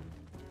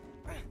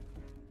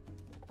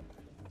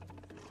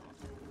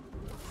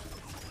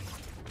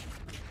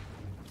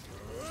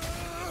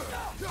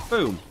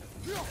 Boom.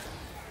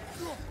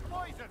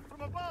 Poison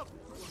from above.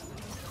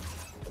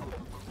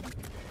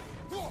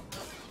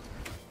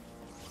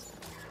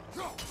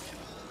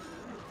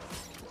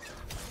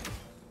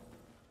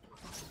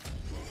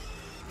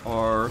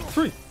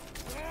 R3.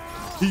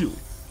 Heal.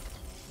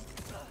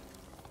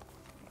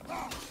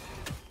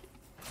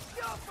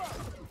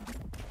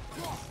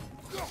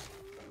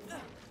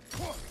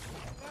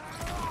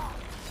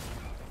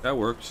 That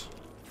works.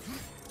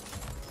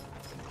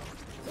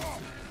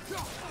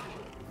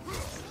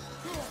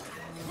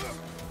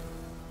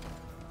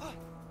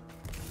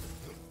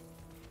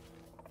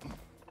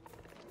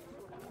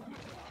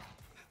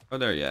 Oh,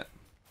 there yet.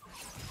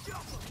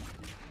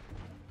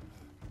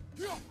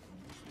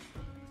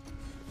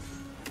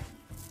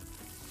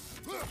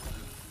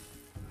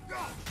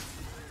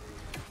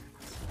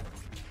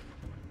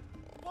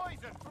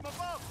 Poison from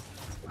above.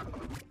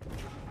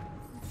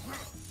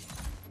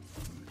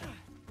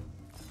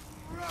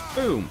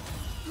 Boom.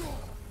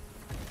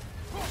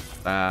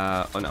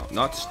 Oh no,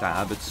 not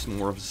stab, it's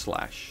more of a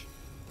slash.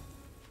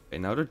 Okay,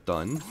 now they're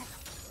done.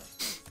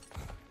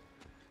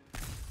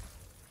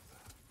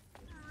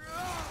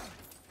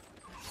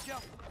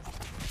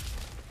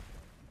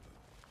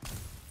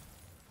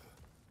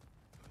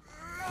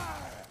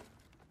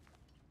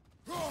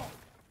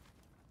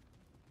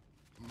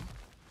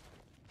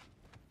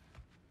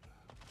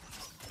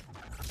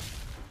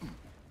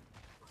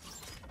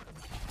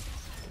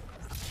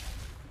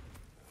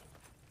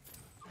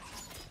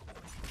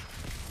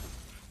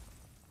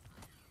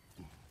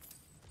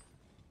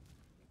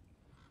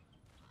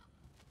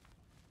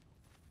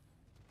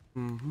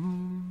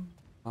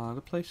 A lot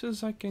of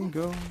places I can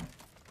go.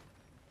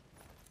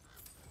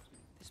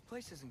 This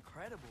place is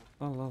incredible.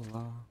 La la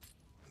la.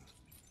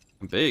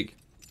 I'm big.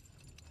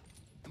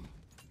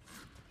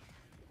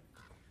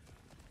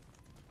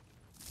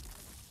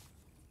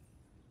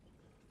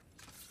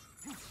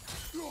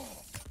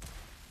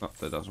 Oh,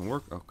 that doesn't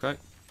work. Okay.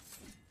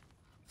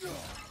 The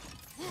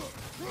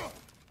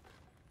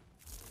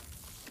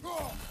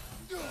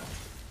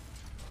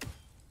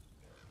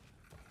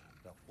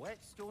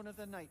whetstone of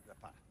the Night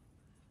Ripper.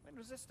 When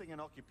resisting an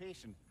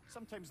occupation,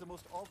 sometimes the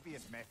most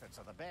obvious methods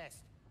are the best.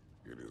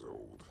 It is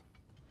old.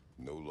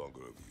 No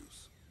longer of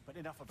use. But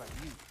enough about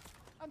you.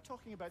 I'm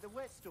talking about the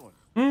whetstone.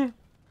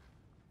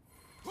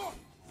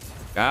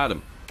 Got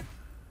him.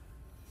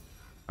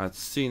 I'd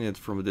seen it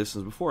from a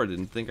distance before. I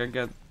didn't think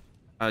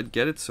I'd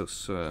get it so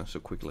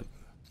quickly.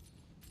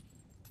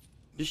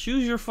 Just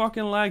use your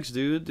fucking legs,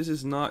 dude. This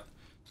is not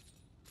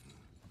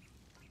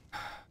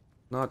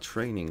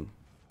training.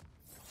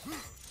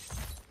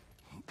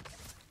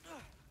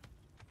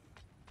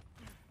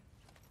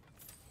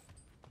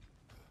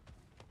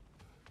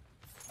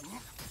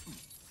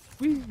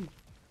 Whee.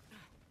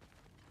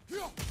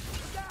 Look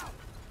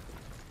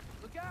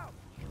out!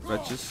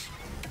 Wretches.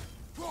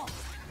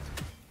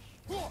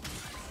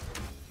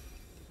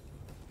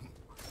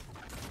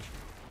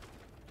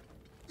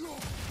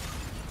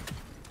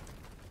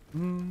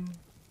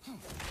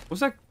 Was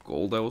that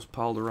gold that was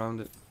piled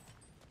around it?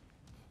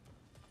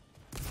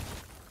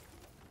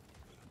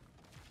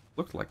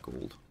 Looked like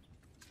gold.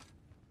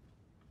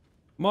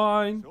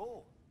 Mine.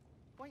 So,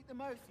 wipe the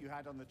mouth you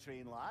had on the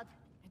train, lad.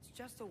 It's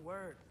just a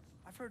word.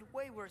 I've heard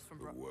way worse from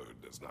The word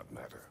does not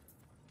matter.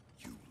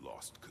 You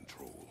lost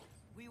control.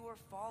 We were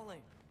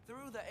falling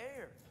through the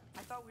air.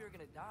 I thought we were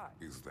gonna die.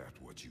 Is that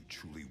what you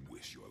truly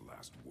wish your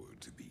last word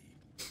to be?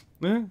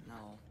 Eh?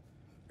 No.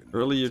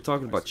 Earlier you're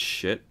talking about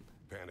shit.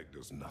 Panic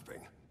does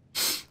nothing.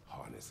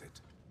 Harness it.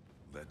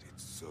 Let it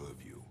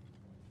serve you.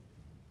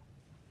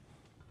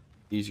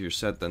 Easier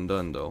said than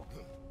done, though.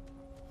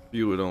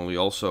 You would only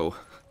also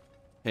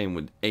came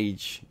with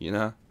age, you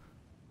know?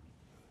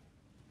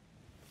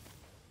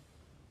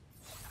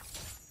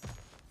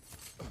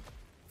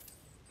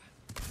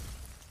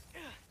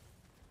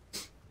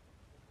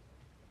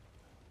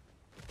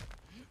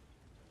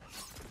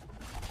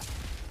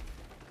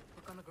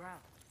 Look on the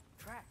ground.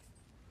 Tracks.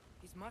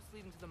 These must must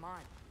lead into the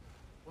mine.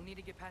 We'll need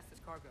to get past this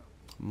cargo.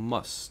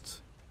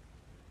 Must.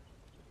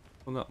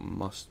 Well, not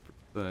must per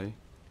se.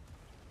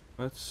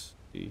 Let's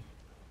see.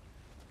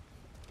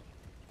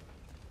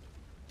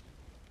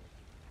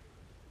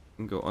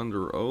 Can go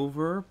under or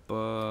over,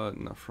 but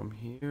not from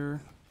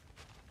here.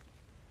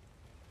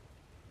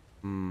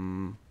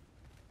 Hmm.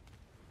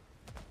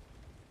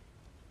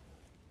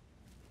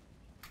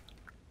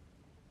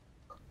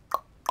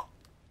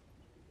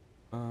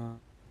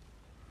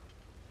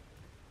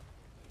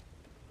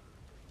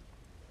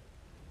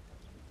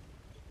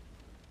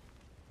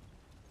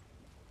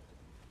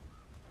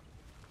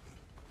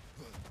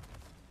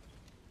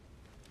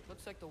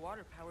 Looks like the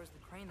water powers the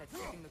crane that's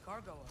taking the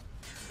cargo up.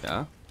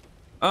 Yeah.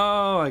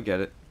 Oh, I get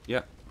it.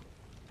 Yeah.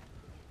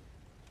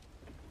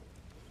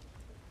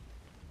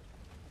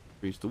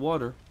 Freeze the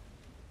water.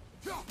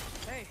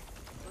 Hey,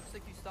 looks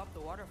like you stopped the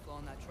water flow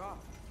in that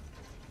trough.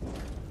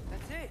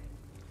 That's it.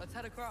 Let's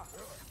head across.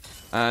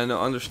 And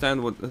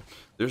understand what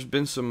there's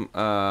been some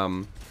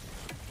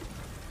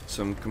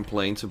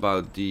complaints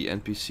about the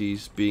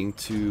NPCs being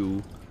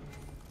too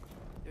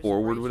There's a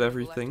forward brazier with to the left of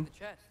everything. the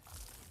chest.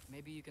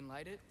 Maybe you can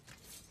light it.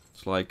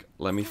 It's like,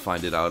 let me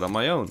find it out on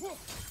my own.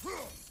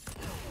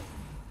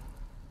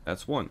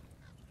 That's one.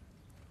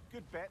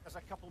 Good bet there's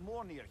a couple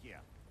more near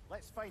here.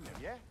 Let's find them,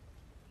 yeah?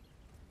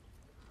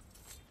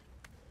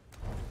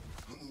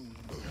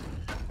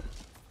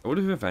 I would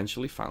have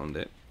eventually found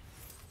it.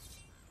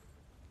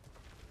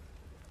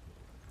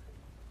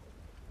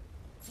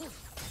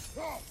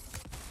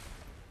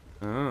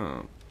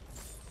 Oh.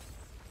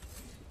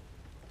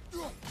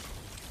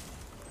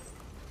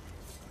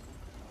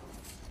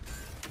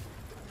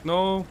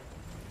 No.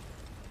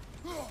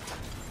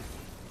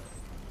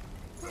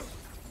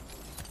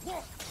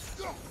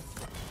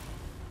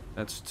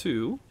 That's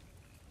two.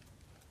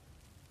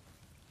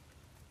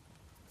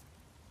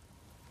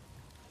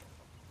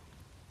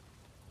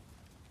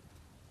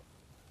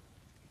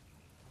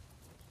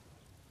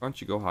 Why don't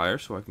you go higher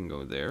so I can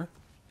go there?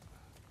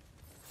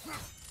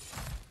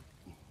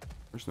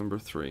 Where's number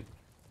 3?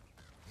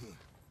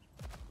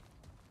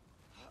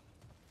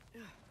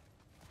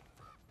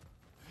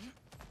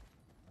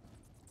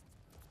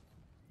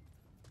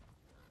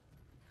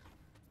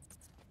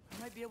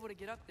 I might be able to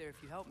get up there if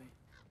you help me.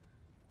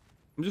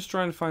 I'm just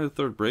trying to find the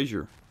third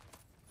brazier.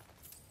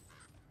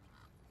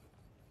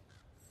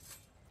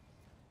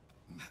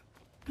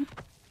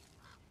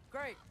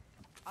 Great.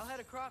 I'll head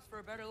across for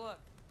a better look.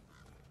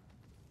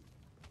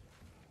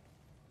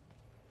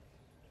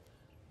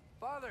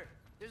 Father,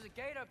 there's a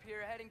gate up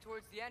here heading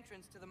towards the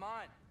entrance to the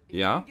mine. If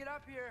Yeah? you can get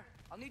up here,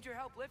 I'll need your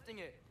help lifting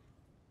it.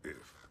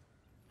 If.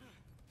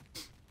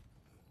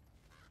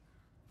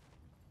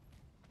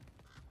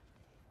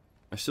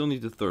 I still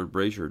need the third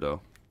brazier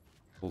though.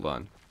 Hold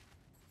on.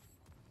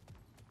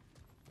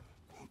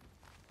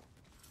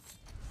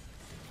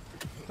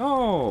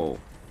 Oh.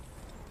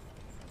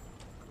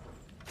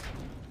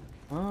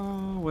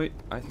 Oh, wait.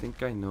 I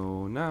think I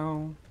know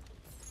now.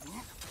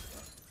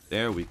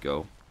 There we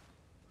go.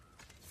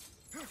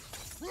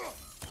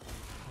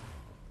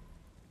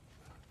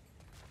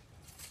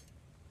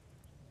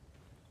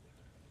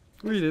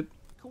 Read it.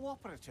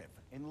 Cooperative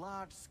in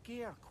large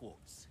scare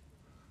quotes.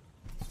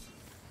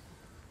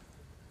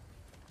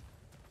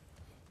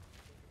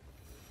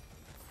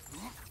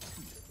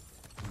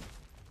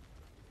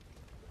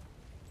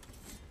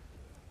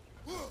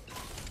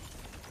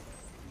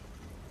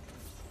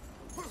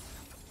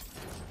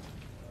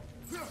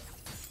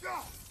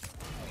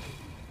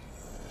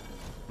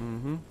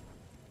 Mm-hmm.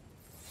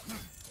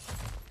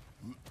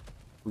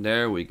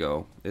 There we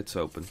go. It's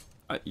open.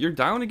 You're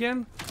down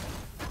again?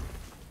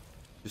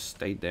 Just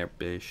stay there,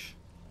 bish.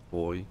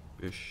 Boy,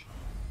 bish.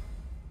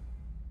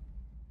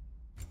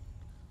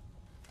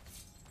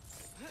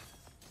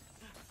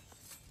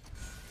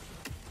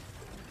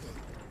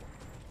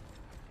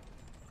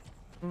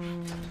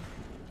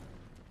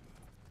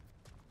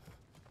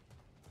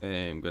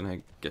 Hey, I'm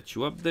gonna get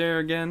you up there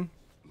again.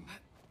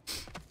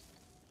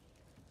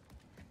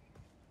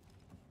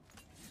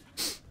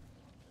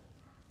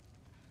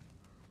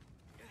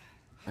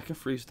 I can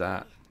freeze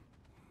that.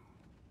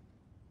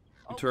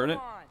 You turn it.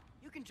 Come on.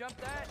 You can jump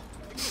that.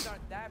 Things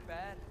aren't that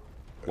bad.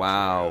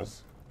 Wow.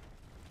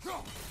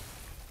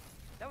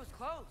 That was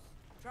close.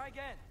 Try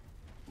again.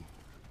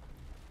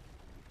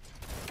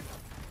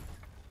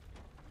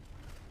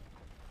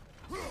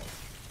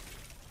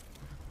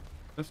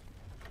 That's...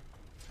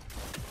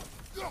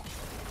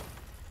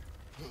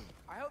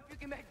 I hope you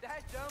can make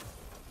that jump.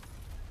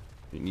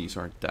 Your knees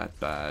aren't that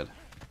bad.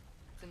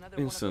 It's another one of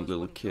Innocent those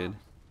little wooden kid.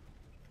 crops.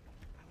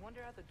 I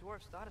wonder how the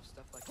dwarves thought of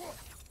stuff like that.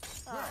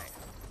 Aye.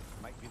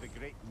 Might be the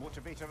great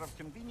motivator of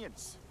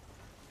convenience.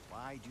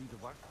 Why do the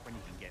work when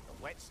you can get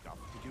the wet stuff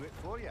to do it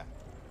for you?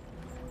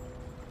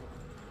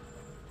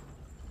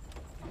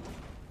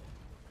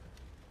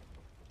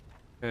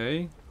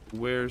 Okay,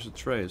 where's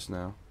Atreus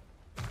now?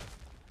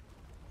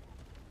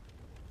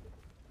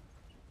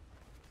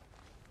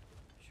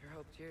 Sure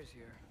hope Tyr's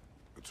here.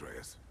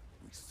 Atreus,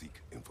 we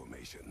seek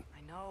information.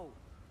 I know.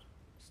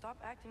 Stop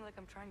acting like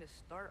I'm trying to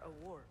start a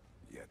war.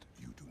 yet.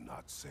 You do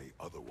not say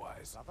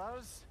otherwise.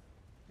 Brothers,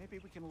 maybe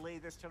we can lay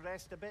this to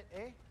rest a bit,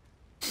 eh?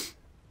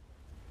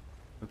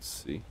 Let's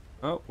see.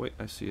 Oh, wait,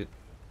 I see it.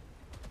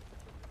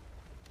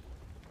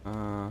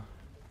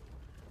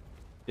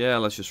 Yeah,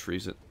 let's just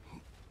freeze it.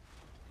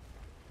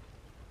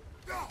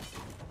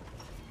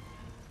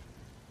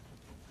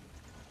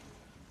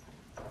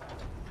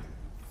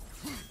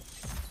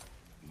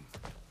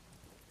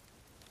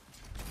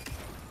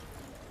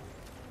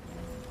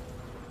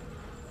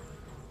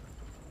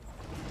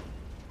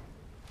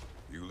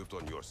 You lift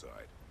on your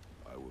side.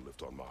 I will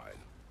lift on mine.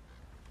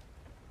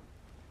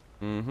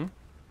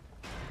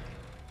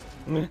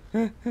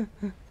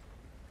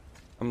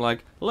 I'm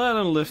like, let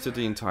him lift it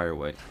the entire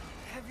way.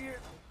 Heavier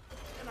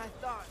than I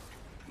thought.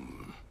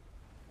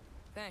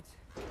 Thanks.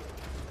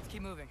 Let's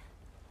keep moving.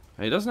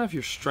 He doesn't have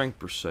your strength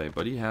per se,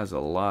 but he has a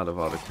lot of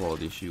other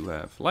qualities you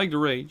have. Like the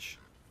rage.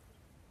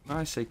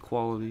 I say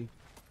quality.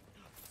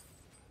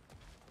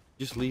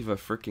 Just leave a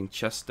freaking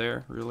chest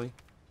there, really?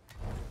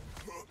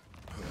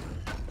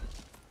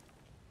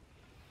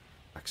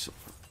 Excellent.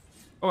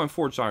 Oh, and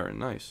forged iron,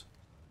 nice.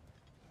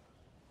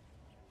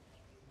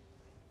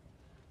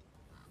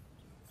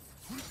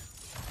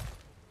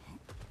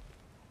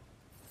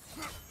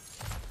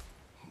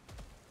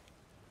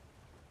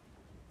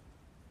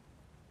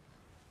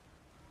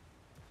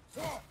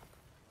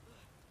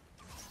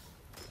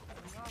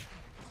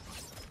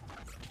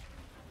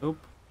 Nope.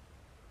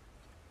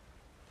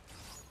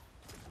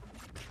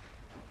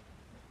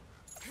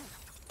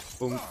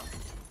 Boom.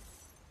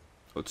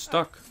 Oh, it's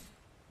stuck.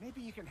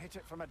 Maybe you can hit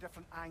it from a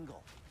different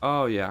angle.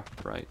 Oh, yeah,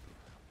 right.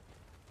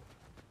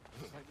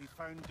 Looks like we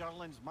found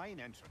Durlin's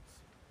mine entrance.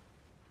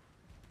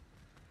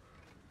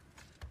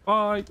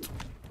 Fight!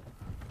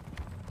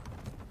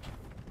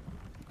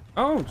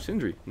 Oh,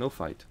 Sindri, no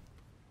fight.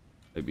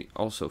 Maybe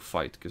also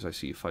fight, because I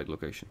see a fight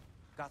location.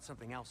 Got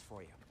something else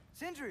for you.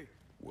 Sindri!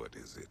 What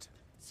is it?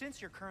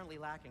 Since you're currently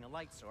lacking a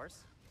light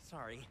source,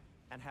 sorry,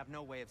 and have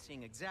no way of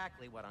seeing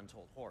exactly what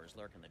untold horrors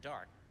lurk in the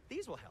dark,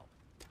 these will help.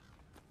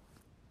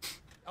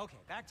 Okay,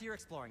 back to your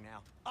exploring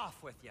now.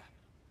 Off with you.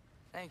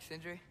 Thanks,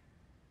 Sindri.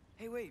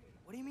 Hey, wait.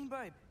 What do you mean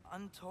by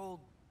untold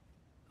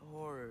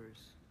horrors?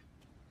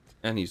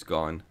 And he's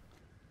gone.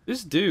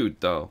 This dude,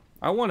 though.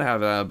 I want to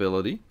have that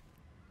ability.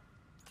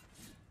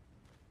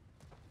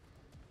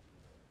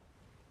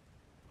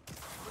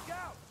 Look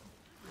out!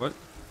 What?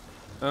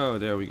 Oh,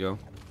 there we go.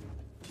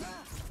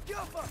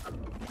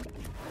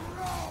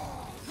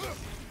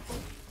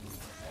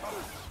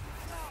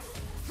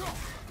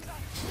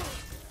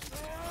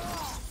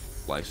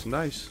 Slice and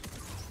dice.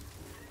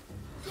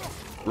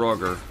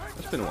 Roger.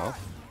 It's been a while.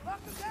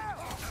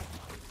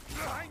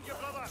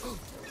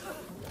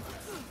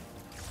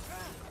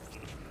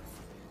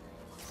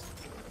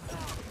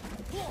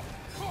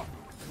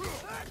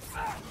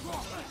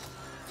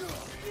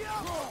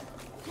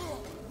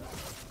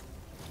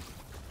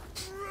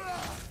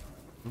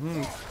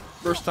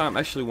 First time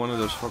actually one of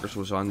those fuckers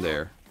was on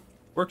there.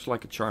 Works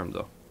like a charm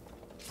though.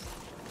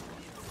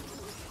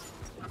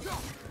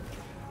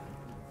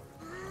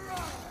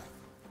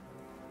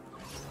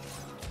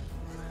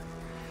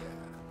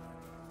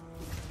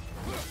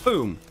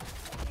 Boom.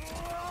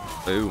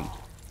 Boom.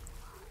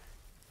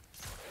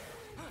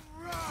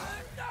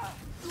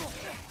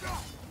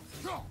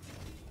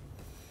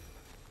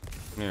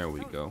 There we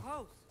go.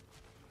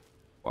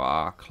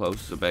 Wow,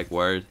 close is a big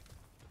word.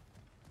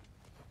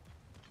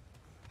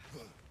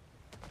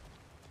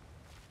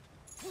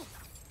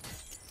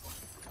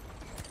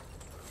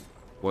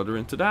 Water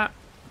into that.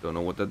 Don't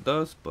know what that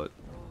does, but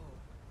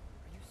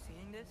Are you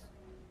seeing this?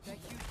 That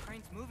huge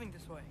crane's moving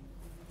this way.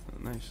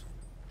 nice.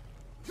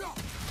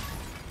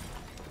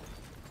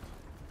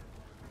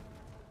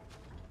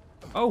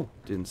 Oh,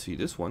 didn't see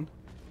this one.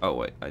 Oh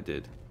wait, I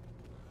did.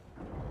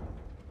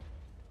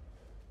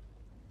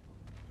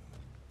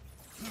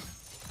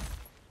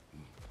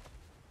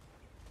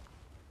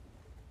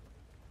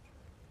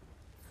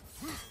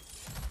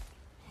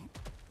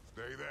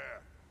 Stay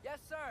there. Yes,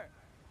 sir.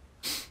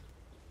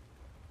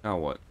 Now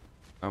what?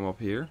 I'm up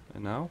here,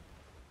 and now?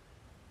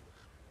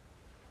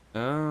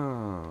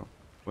 Oh,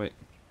 wait.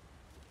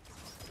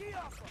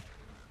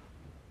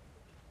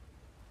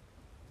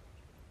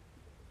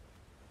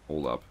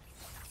 Hold up.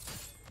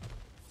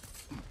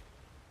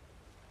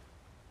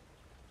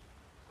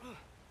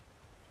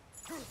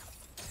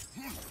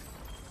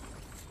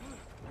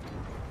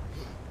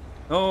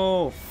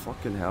 Oh,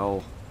 fucking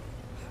hell.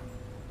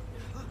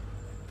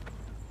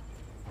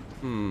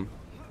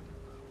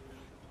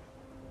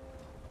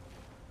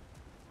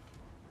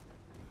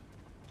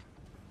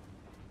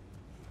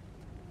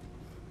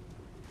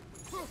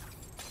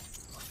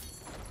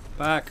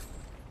 Back.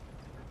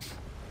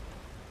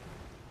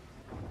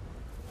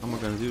 How am I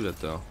gonna do that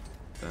though?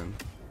 Then.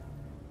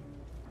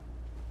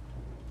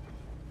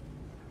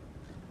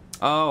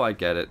 Oh, I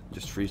get it.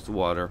 Just freeze the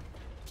water.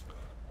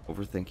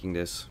 Overthinking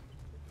this.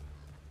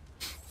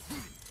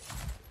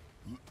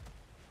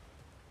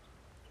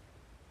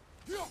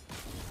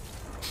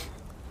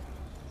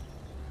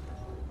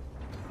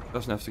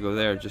 Doesn't have to go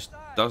there, just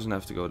doesn't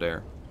have to go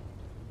there.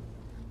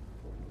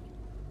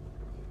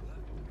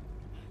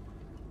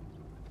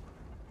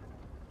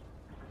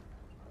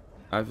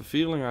 I have a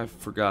feeling I've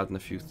forgotten a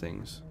few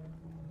things.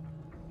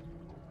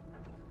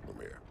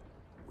 Lemire,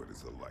 what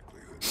is the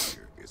likelihood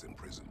Tyr is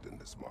imprisoned in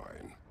this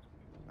mine?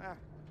 Ah,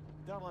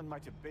 Durlin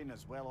might have been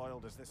as well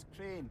oiled as this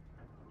crane,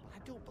 but I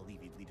don't believe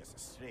he'd lead us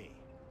astray.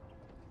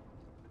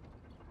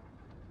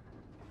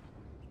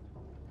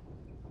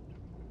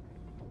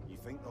 You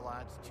think the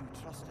lad's too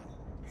trusting?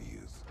 He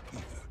is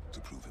eager to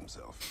prove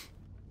himself.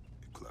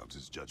 It clouds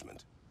his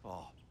judgment.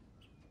 Oh,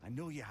 I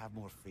know you have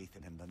more faith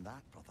in him than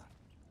that, brother.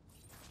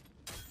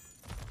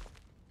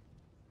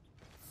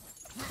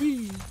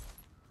 Whee!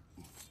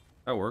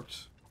 That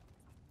works.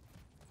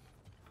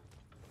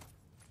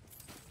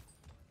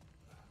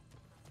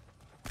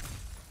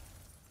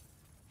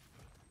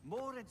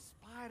 More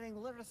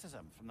inspiring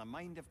lyricism from the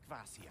mind of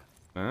Kvasia.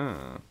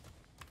 Ah.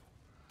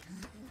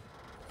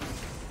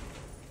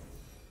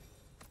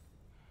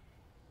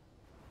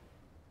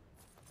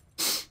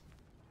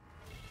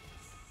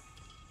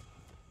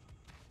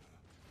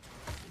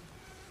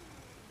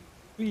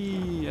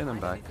 Whee! And I'm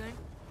back. Anything?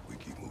 We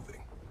keep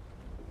moving.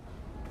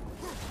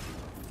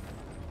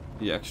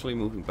 You actually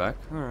moving back?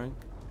 Alright.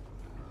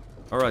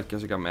 Alright,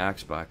 guess I got my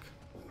axe back.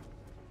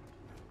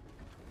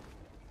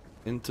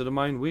 Into the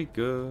mine we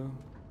go.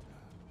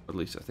 At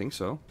least I think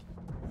so.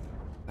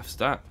 That's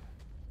that.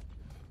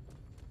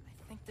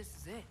 I think this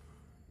is it.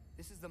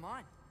 This is the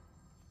mine.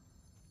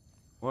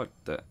 What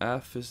the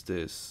F is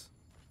this?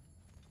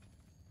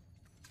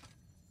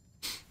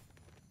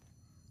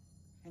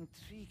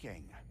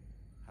 Intriguing.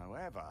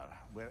 However,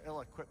 we're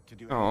ill-equipped to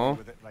do Aw. anything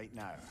with it right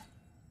now.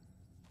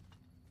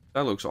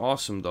 That looks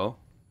awesome though.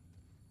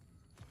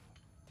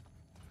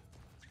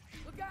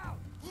 Look out!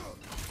 Well,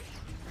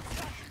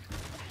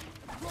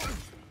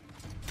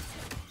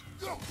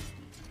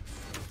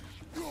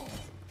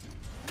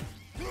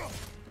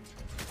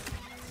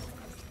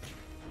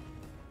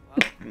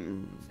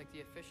 looks like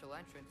the official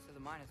entrance to the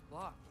mine is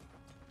blocked.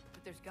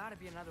 But there's gotta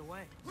be another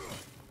way.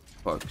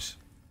 Bugs.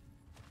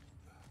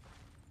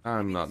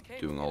 I'm not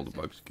doing all the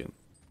bugs again.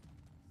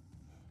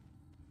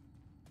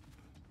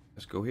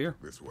 Let's go here.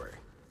 This way.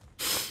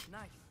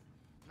 Nice.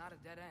 Not a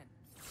dead end.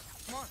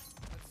 Come on,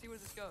 let's see where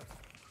this goes.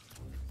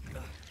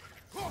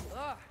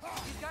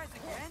 These guys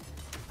again?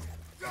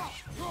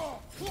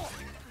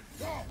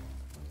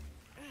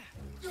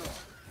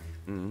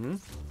 Mm-hmm.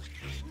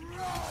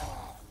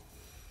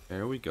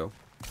 There we go.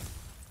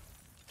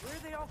 Where are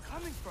they all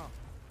coming from?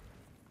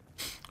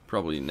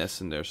 Probably nests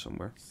in there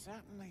somewhere.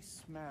 Certainly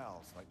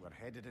smells like we're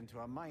headed into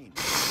a mine.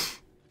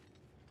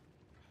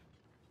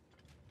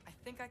 I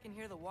think I can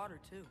hear the water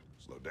too.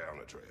 Slow down,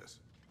 Atreus.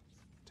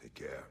 Take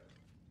care.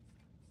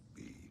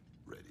 Be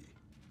ready.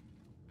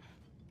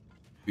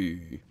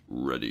 Be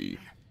ready.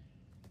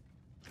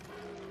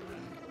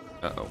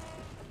 Uh-oh.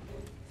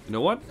 You know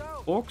what,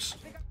 folks?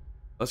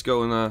 Let's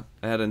go and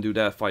ahead and do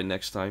that fight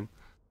next time.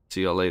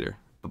 See y'all later.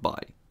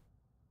 Bye-bye.